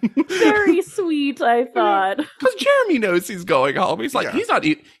friends. Very sweet, I thought. Because Jeremy knows he's going home. He's like, Yeah.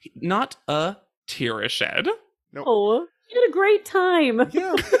 he's not a tear shed. Nope. Oh, you had a great time.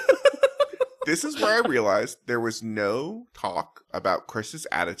 Yeah. This is where I realized there was no talk about Chris's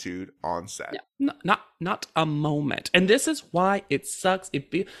attitude on set. Not a moment. And this is why it sucks.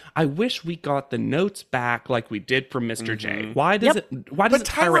 I wish we got the notes back like we did from Mr. J. Why doesn't Tyra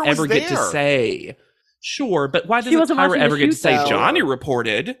Tyra ever was get to there. say? Sure, but why She doesn't wasn't Tyra watching the ever get to shoot, say though. Johnny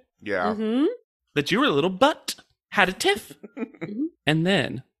reported Yeah. Mm-hmm. that you were a little butt, had a tiff? And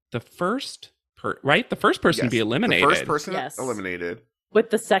then the first person to be eliminated The first person Yes. eliminated. With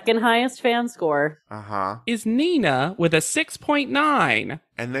the second highest fan score. Uh-huh. is Nina with a 6.9.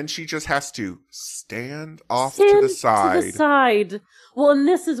 And then she just has to stand off Stand to the side. Well, and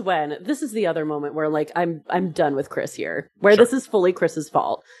this is the other moment where like I'm done with Chris here. Where this is fully Chris's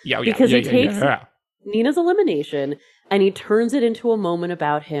fault. Because he takes Nina's elimination and he turns it into a moment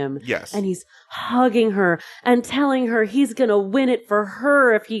about him. Yes. And he's hugging her and telling her he's going to win it for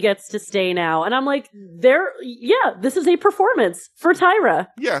her if he gets to stay now. And I'm like, this is a performance for Tyra.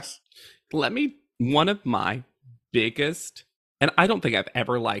 Yes. One of my biggest, and I don't think I've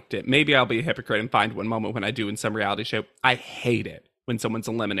ever liked it. Maybe I'll be a hypocrite and find one moment when I do in some reality show. I hate it when someone's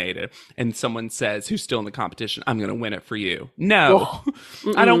eliminated and someone says, who's still in the competition, I'm going to win it for you. No,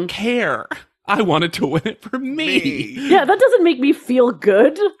 I don't care. I wanted to win it for me. Yeah, that doesn't make me feel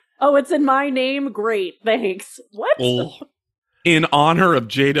good. Oh, it's in my name? Great, thanks. What? Oh, in honor of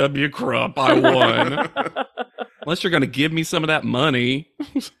J.W. Crump, I won. Unless you're going to give me some of that money.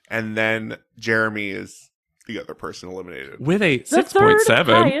 And then Jeremy is the other person eliminated. With a The third 6.7.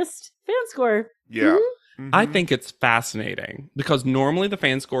 highest fan score. Yeah. I think it's fascinating because normally the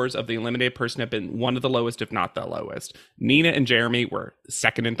fan scores of the eliminated person have been one of the lowest, if not the lowest. Nina and Jeremy were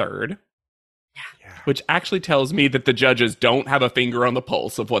second and third. Yeah. Which actually tells me that the judges don't have a finger on the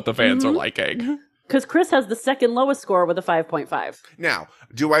pulse of what the fans are liking. Because Chris has the second lowest score with a 5.5. Now,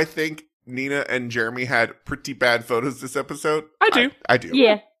 do I think Nina and Jeremy had pretty bad photos this episode? I do. I do.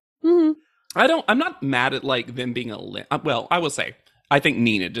 Yeah. Mm-hmm. I'm not mad at like them being well, I will say I think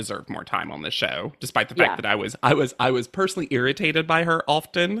Nina deserved more time on the show, despite the fact that I was personally irritated by her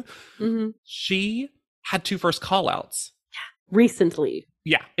often. Mm-hmm. She had 2 first call-outs. Recently.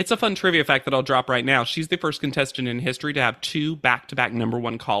 Yeah, it's a fun trivia fact that I'll drop right now. She's the first contestant in history to have 2 back-to-back number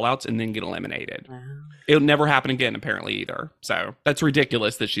 1 call-outs and then get eliminated. Wow. It'll never happen again, apparently, either. So that's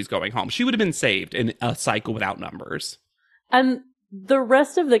ridiculous that she's going home. She would have been saved in a cycle without numbers. And the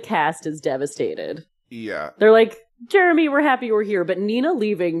rest of the cast is devastated. Yeah. They're like, Jeremy, we're happy you're here, but Nina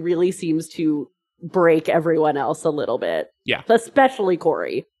leaving really seems to break everyone else a little bit. Yeah. Especially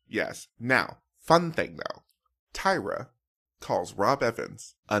Corey. Yes. Now, fun thing though. Tyra calls Rob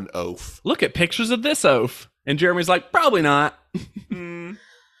Evans an oaf. Look at pictures of this oaf. And Jeremy's like, probably not. Mm.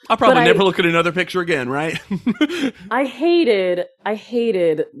 I'll probably But never look at another picture again, right? I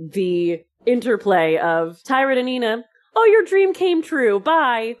hated the interplay of Tyra to Nina. Oh, your dream came true.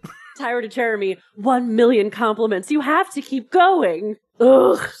 Bye. Tyra to Jeremy. 1 million compliments. You have to keep going.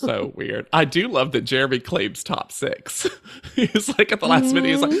 Ugh. So weird. I do love that Jeremy claims top 6. He's like at the last minute,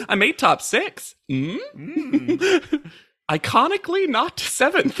 he's like, I made top 6. Iconically not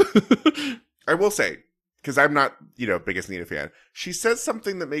 7th. I will say, because I'm not, biggest Nina fan, she says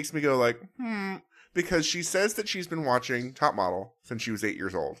something that makes me go like, because she says that she's been watching Top Model since she was 8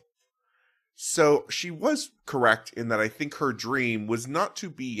 years old. So she was correct in that I think her dream was not to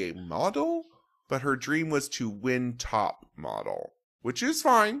be a model, but her dream was to win Top Model, which is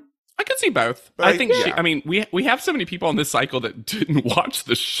fine. I can see both. But I think yeah. we have so many people on this cycle that didn't watch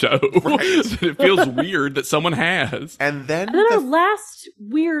the show Right. that it feels weird that someone has. And then, And then our last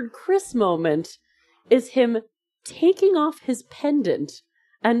weird Chris moment is him taking off his pendant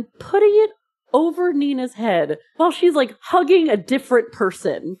and putting it over Nina's head while she's like hugging a different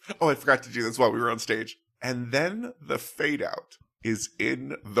person. Oh, I forgot to do this while we were on stage. And then the fade out is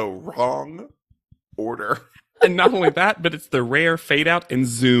in the wrong order. And not only that, but it's the rare fade out and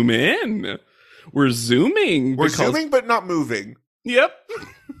zoom in. We're zooming. We're zooming, but not moving. Yep.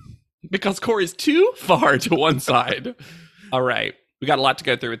 Because Corey's too far to one side. All right. We got a lot to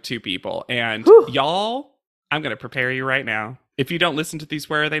go through with two people. And y'all, I'm going to prepare you right now. If you don't listen to these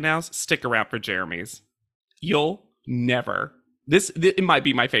Where Are They Nows, stick around for Jeremy's. You'll never. It might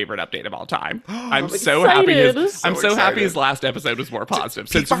be my favorite update of all time. I'm so happy. I'm so happy his last episode was more positive.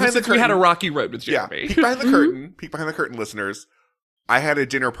 Since we had a rocky road with Jeremy. Yeah, peek behind the curtain. Peek behind the curtain, listeners. I had a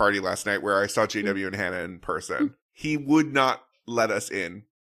dinner party last night where I saw JW and Hannah in person. He would not let us in.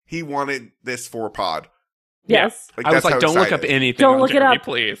 He wanted this for pod. Yes. Like, I was like, don't look up anything Don't on look Jeremy, it up.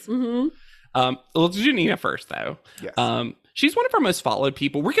 please. Mm-hmm. Let's do Nina first, though. Yes. She's one of our most followed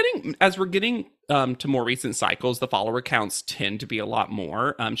people. We're getting to more recent cycles, the follower counts tend to be a lot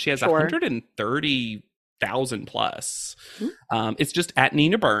more. She has 130,000 plus. It's just at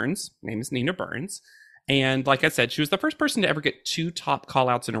Nina Burns. Her name is Nina Burns. And like I said, she was the first person to ever get 2 top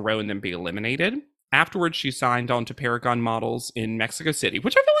call-outs in a row and then be eliminated. Afterwards, she signed on to Paragon Models in Mexico City,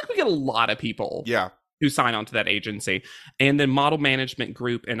 which I feel like we get a lot of people who sign on to that agency. And then Model Management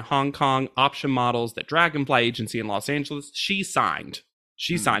Group in Hong Kong, Option Models, the Dragonfly Agency in Los Angeles. She signed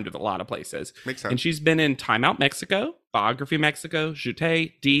with a lot of places. Makes sense. And she's been in Time Out Mexico, Biography Mexico,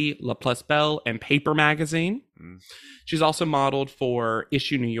 Jeté, D, La Plus Belle, and Paper Magazine. She's also modeled for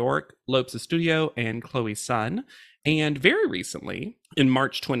Issue New York, Lopes Studio, and Chloe Sun. And very recently, in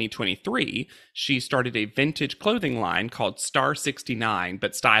March 2023, she started a vintage clothing line called Star 69,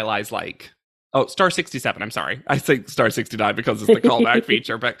 but stylized like... Oh, Star 67, I'm sorry. I say Star 69 because it's the callback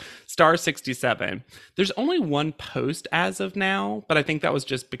feature, but Star 67. There's only one post as of now, but I think that was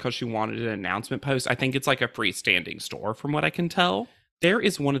just because she wanted an announcement post. I think it's like a freestanding store from what I can tell. There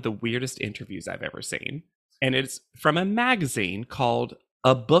is one of the weirdest interviews I've ever seen, and it's from a magazine called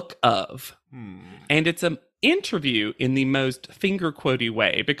A Book Of. And it's an interview in the most finger quotey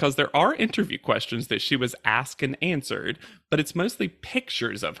way, because there are interview questions that she was asked and answered, but it's mostly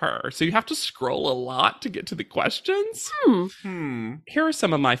pictures of her. So you have to scroll a lot to get to the questions. Here are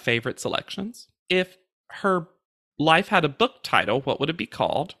some of my favorite selections. If her life had a book title, what would it be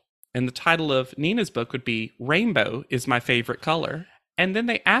called? And the title of Nina's book would be Rainbow is My Favorite Color. And then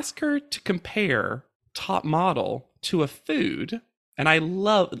they ask her to compare Top Model to a food. And I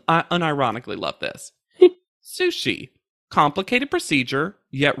unironically love this. Sushi. Complicated procedure,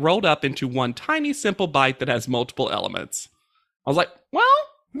 yet rolled up into one tiny simple bite that has multiple elements. I was like, well,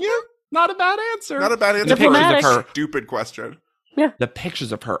 yeah, not a bad answer. Not a bad answer. The pictures of her, stupid question. Yeah. The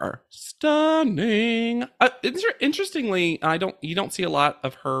pictures of her are stunning. Interestingly, you don't see a lot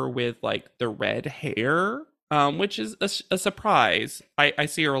of her with like the red hair, which is a surprise. I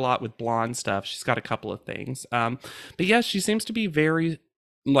see her a lot with blonde stuff. She's got a couple of things. But yeah, she seems to be very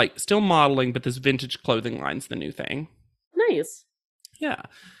like still modeling, but this vintage clothing line's the new thing. Nice. Yeah.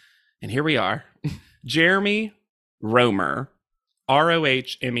 And here we are. Jeremy Romer,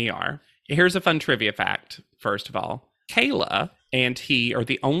 Rohmer. Here's a fun trivia fact, first of all. Kayla and he are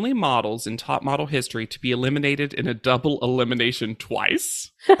the only models in top model history to be eliminated in a double elimination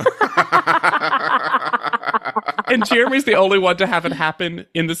twice. And Jeremy's the only one to have it happen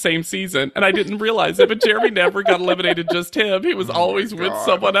in the same season. And I didn't realize it, but Jeremy never got eliminated, just him. He was always with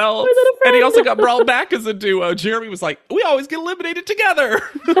someone else. And he also got brought back as a duo. Jeremy was like, we always get eliminated together.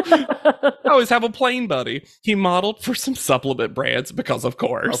 I always have a plane buddy. He modeled for some supplement brands because of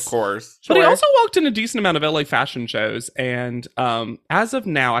course. Of course. But he also walked in a decent amount of LA fashion shows. And as of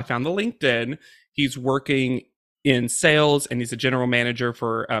now, I found the LinkedIn. He's working in sales, and he's a general manager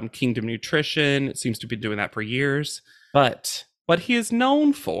for Kingdom Nutrition. Seems to be doing that for years. But what he is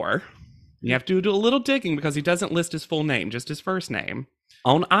known for, you have to do a little digging because he doesn't list his full name, just his first name.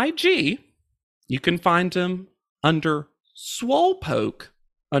 On IG, you can find him under Swolepoke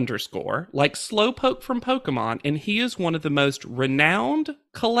 _ like Slowpoke from Pokemon, and he is one of the most renowned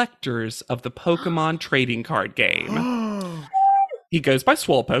collectors of the Pokemon trading card game. He goes by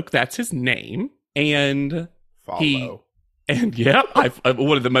Swolepoke, that's his name, and follow.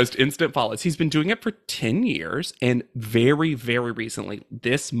 One of the most instant follows. He's been doing it for 10 years, and very, very recently,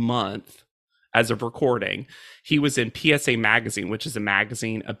 this month, as of recording, he was in PSA Magazine, which is a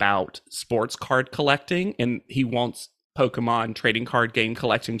magazine about sports card collecting, and he wants Pokemon trading card game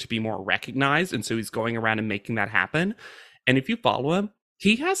collecting to be more recognized, and so he's going around and making that happen. And if you follow him,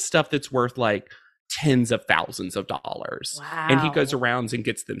 he has stuff that's worth like tens of thousands of dollars. Wow. And he goes around and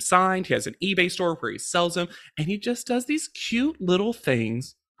gets them signed. He has an eBay store where he sells them, and he just does these cute little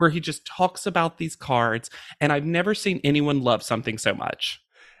things where he just talks about these cards, and I've never seen anyone love something so much.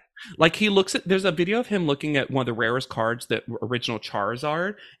 Like he looks at, there's a video of him looking at one of the rarest cards, that original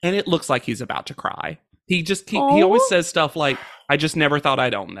Charizard, and it looks like he's about to cry. He always says stuff like, I just never thought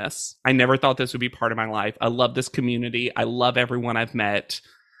I'd own this. I never thought this would be part of my life. I love this community. I love everyone I've met.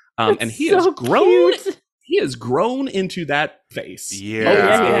 And he has grown. Cute. He has grown into that face. Yeah. Oh,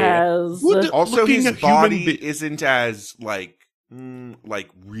 yeah, he has. Also, Looking his at human body isn't as like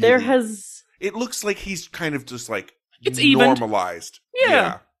really. There has It looks like he's kind of just like It's evened. normalized.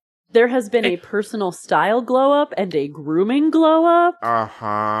 Yeah. there has been a personal style glow up and a grooming glow up Uh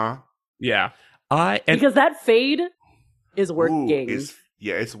huh. Yeah. because that fade is working.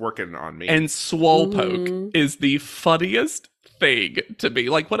 It's working on me. And Swolpoke Mhm. is the funniest thing to me.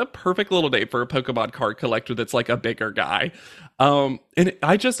 Like, what a perfect little name for a Pokemon card collector that's like a bigger guy. And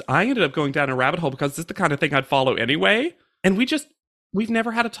I ended up going down a rabbit hole because this is the kind of thing I'd follow anyway. And we've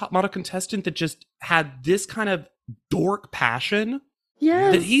never had a top model contestant that just had this kind of dork passion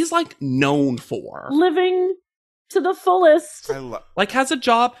Yes. that he's like known for. living to the fullest. I love. Like, has a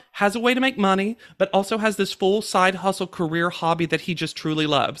job, has a way to make money, but also has this full side hustle career hobby that he just truly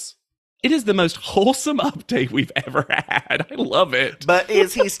loves. It is the most wholesome update we've ever had. I love it. But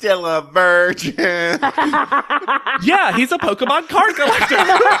is he still a virgin? Yeah, he's a Pokemon card collector.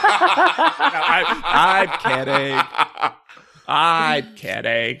 I'm kidding. I'm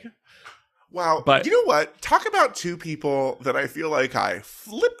kidding. Wow. But- you know what? Talk about two people that I feel like I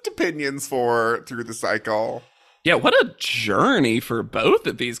flipped opinions for through the cycle. Yeah, what a journey for both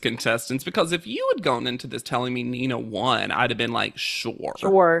of these contestants. Because if you had gone into this telling me Nina won, I'd have been like, sure.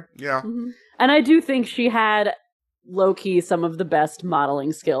 Sure. Yeah. Mhm. And I do think she had low-key some of the best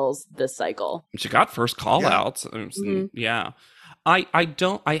modeling skills this cycle. She got first call Yeah. outs. Mhm. Yeah. I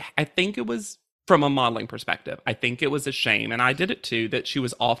think it was from a modeling perspective. I think it was a shame, and I did it too, that she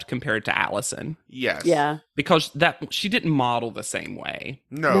was oft compared to Allison. Yes. Yeah. Because she didn't model the same way.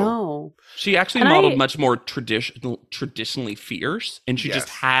 No. She actually And modeled much more traditionally fierce, and she Yes. just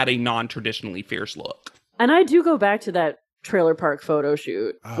had a non-traditionally fierce look. And I do go back to that trailer park photo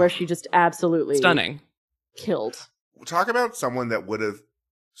shoot Oh. where she just absolutely Stunning. killed. Talk about someone that would have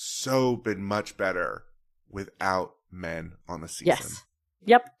so been much better without men on the season. Yes.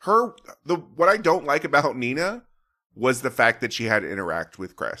 Yep. What I don't like about Nina was the fact that she had to interact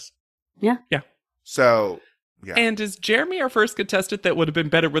with Chris. Yeah. Yeah. So, yeah. And is Jeremy our first contestant that would have been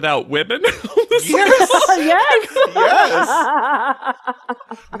better without women? Yes. yes.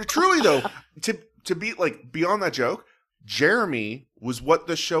 Truly though, to be like beyond that joke, Jeremy was what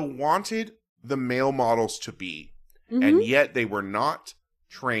the show wanted the male models to be. Mhm. And yet they were not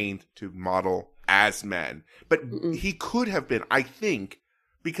trained to model as men. But he could have been, I think,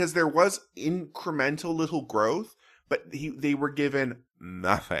 because there was incremental little growth, but they were given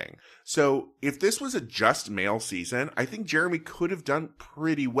nothing. So if this was a just male season, I think Jeremy could have done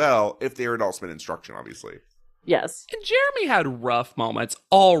pretty well if there had also been instruction, obviously. Yes. And Jeremy had rough moments,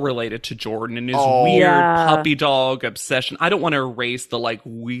 all related to Jordan and his Oh. weird Yeah. puppy dog obsession. I don't want to erase the like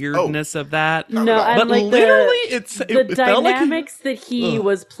weirdness of that. Not No, at all. and But like literally, the it felt like dynamics that he Ugh.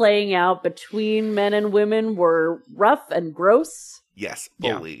 was playing out between men and women were rough and gross, Yes,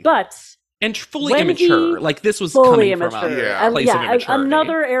 Yeah. fully. but and fully when immature. he like this was fully coming immature. from a Yeah. And place of yeah, immaturity.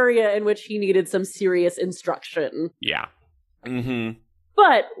 another area in which he needed some serious instruction. Yeah. Mm-hmm.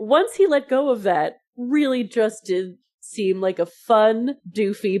 But once he let go of that, really just did seem like a fun,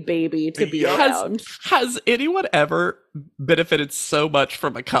 doofy baby to be Yeah. around. Has anyone ever benefited so much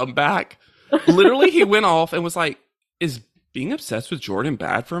from a comeback? Literally, he went off and was like, "Is being obsessed with Jordan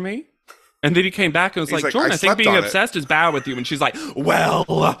bad for me?" And then he came back and was He's like, like, "Jordan, "I I think slept being on it." obsessed is bad with you." And she's like, "Well,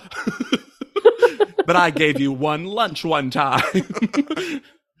 but I gave you one lunch one time."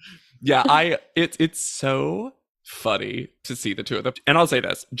 Yeah, it's so funny to see the two of them. And I'll say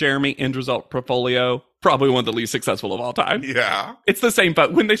this, Jeremy, end result portfolio, probably one of the least successful of all time. Yeah. It's the same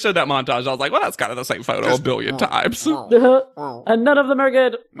photo. When they showed that montage, I was like, well, that's kind of the same photo Just- a billion times. And none of them are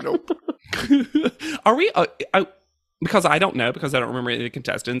good. Nope. Are we, because I don't know, because I don't remember any of the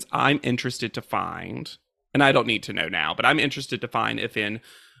contestants, I'm interested to find, and I don't need to know now, but I'm interested to find if in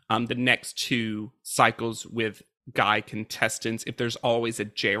the next two cycles with guy contestants, if there's always a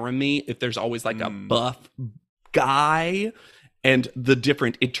Jeremy, if there's always like a buff guy, and the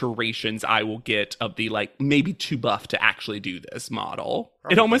different iterations I will get of the like maybe too buff to actually do this model.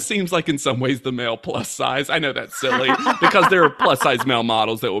 It almost seems like in some ways the male plus size. I know that's silly because there are plus size male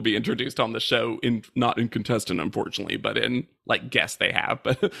models that will be introduced on the show, in not in contestant unfortunately, but in like guests they have.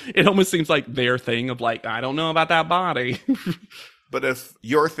 But it almost seems like their thing of like, I don't know about that body. But if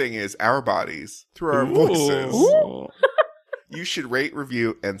your thing is our bodies through our Ooh. voices, you should rate,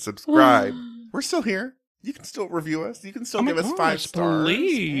 review, and subscribe. We're still here. you can still review us. You can still Oh my give us 5 gosh, stars.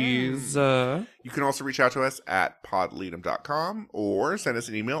 please. You can also reach out to us at podleadem.com or send us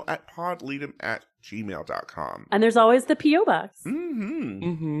an email at podleadem@gmail.com. And there's always the P.O. Box.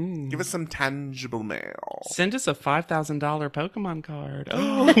 Give us some tangible mail. Send us a $5,000 Pokemon card.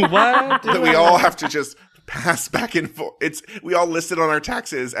 Oh, what? That we all have to just pass back and forth. We all listed on our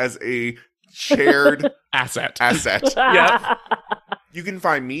taxes as a shared Asset. Yep. You can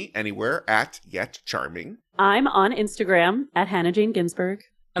find me anywhere at Yet Charming. I'm on Instagram at Hannah Jane Ginsburg.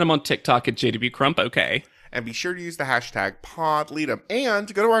 And I'm on TikTok at JW Crump, okay. And be sure to use the hashtag PodLeadem.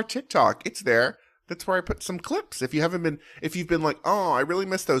 And go to our TikTok. It's there. That's where I put some clips. If you've been like, oh, I really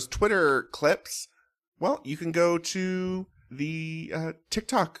miss those Twitter clips. Well, you can go to the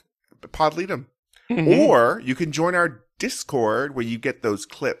TikTok, PodLeadem. Or you can join our Discord where you get those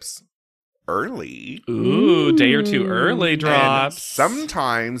clips early. Ooh, day or two early drops. And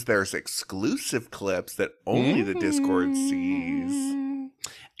sometimes there's exclusive clips that only the Discord sees.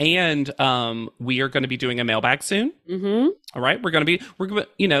 And we are going to be doing a mailbag soon. All right, we're going to,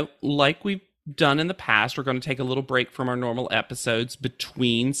 like we've done in the past, we're going to take a little break from our normal episodes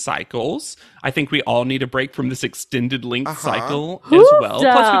between cycles. I think we all need a break from this extended length cycle as well.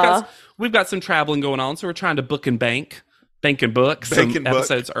 Plus, we've got some traveling going on, so we're trying to book and book some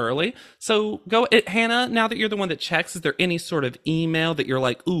episodes early. So go, Hannah, now that you're the one that checks, is there any sort of email that you're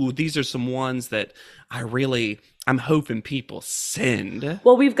like, ooh, these are some ones that I'm hoping people send?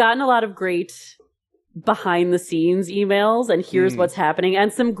 Well, we've gotten a lot of great behind the scenes emails and here's what's happening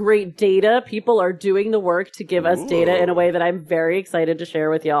and some great data. People are doing the work to give us data in a way that I'm very excited to share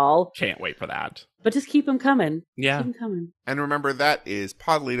with y'all. Can't wait for that. But just keep them coming. Yeah. Keep them coming. And remember, that is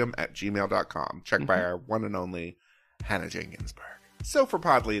podleadem@gmail.com. Checked by our one and only Hannah Jane Ginsburg. So for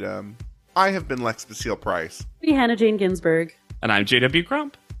Podleadem, I have been Lex Basile Price. Be Hannah Jane Ginsburg. And I'm JW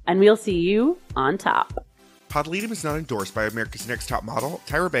Crump. And we'll see you on top. Podleadem is not endorsed by America's Next Top Model,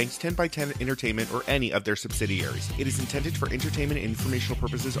 Tyra Banks, 10x10 Entertainment, or any of their subsidiaries. It is intended for entertainment and informational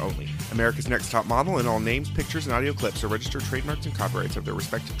purposes only. America's Next Top Model and all names, pictures, and audio clips are registered trademarks and copyrights of their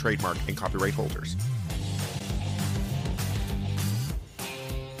respective trademark and copyright holders.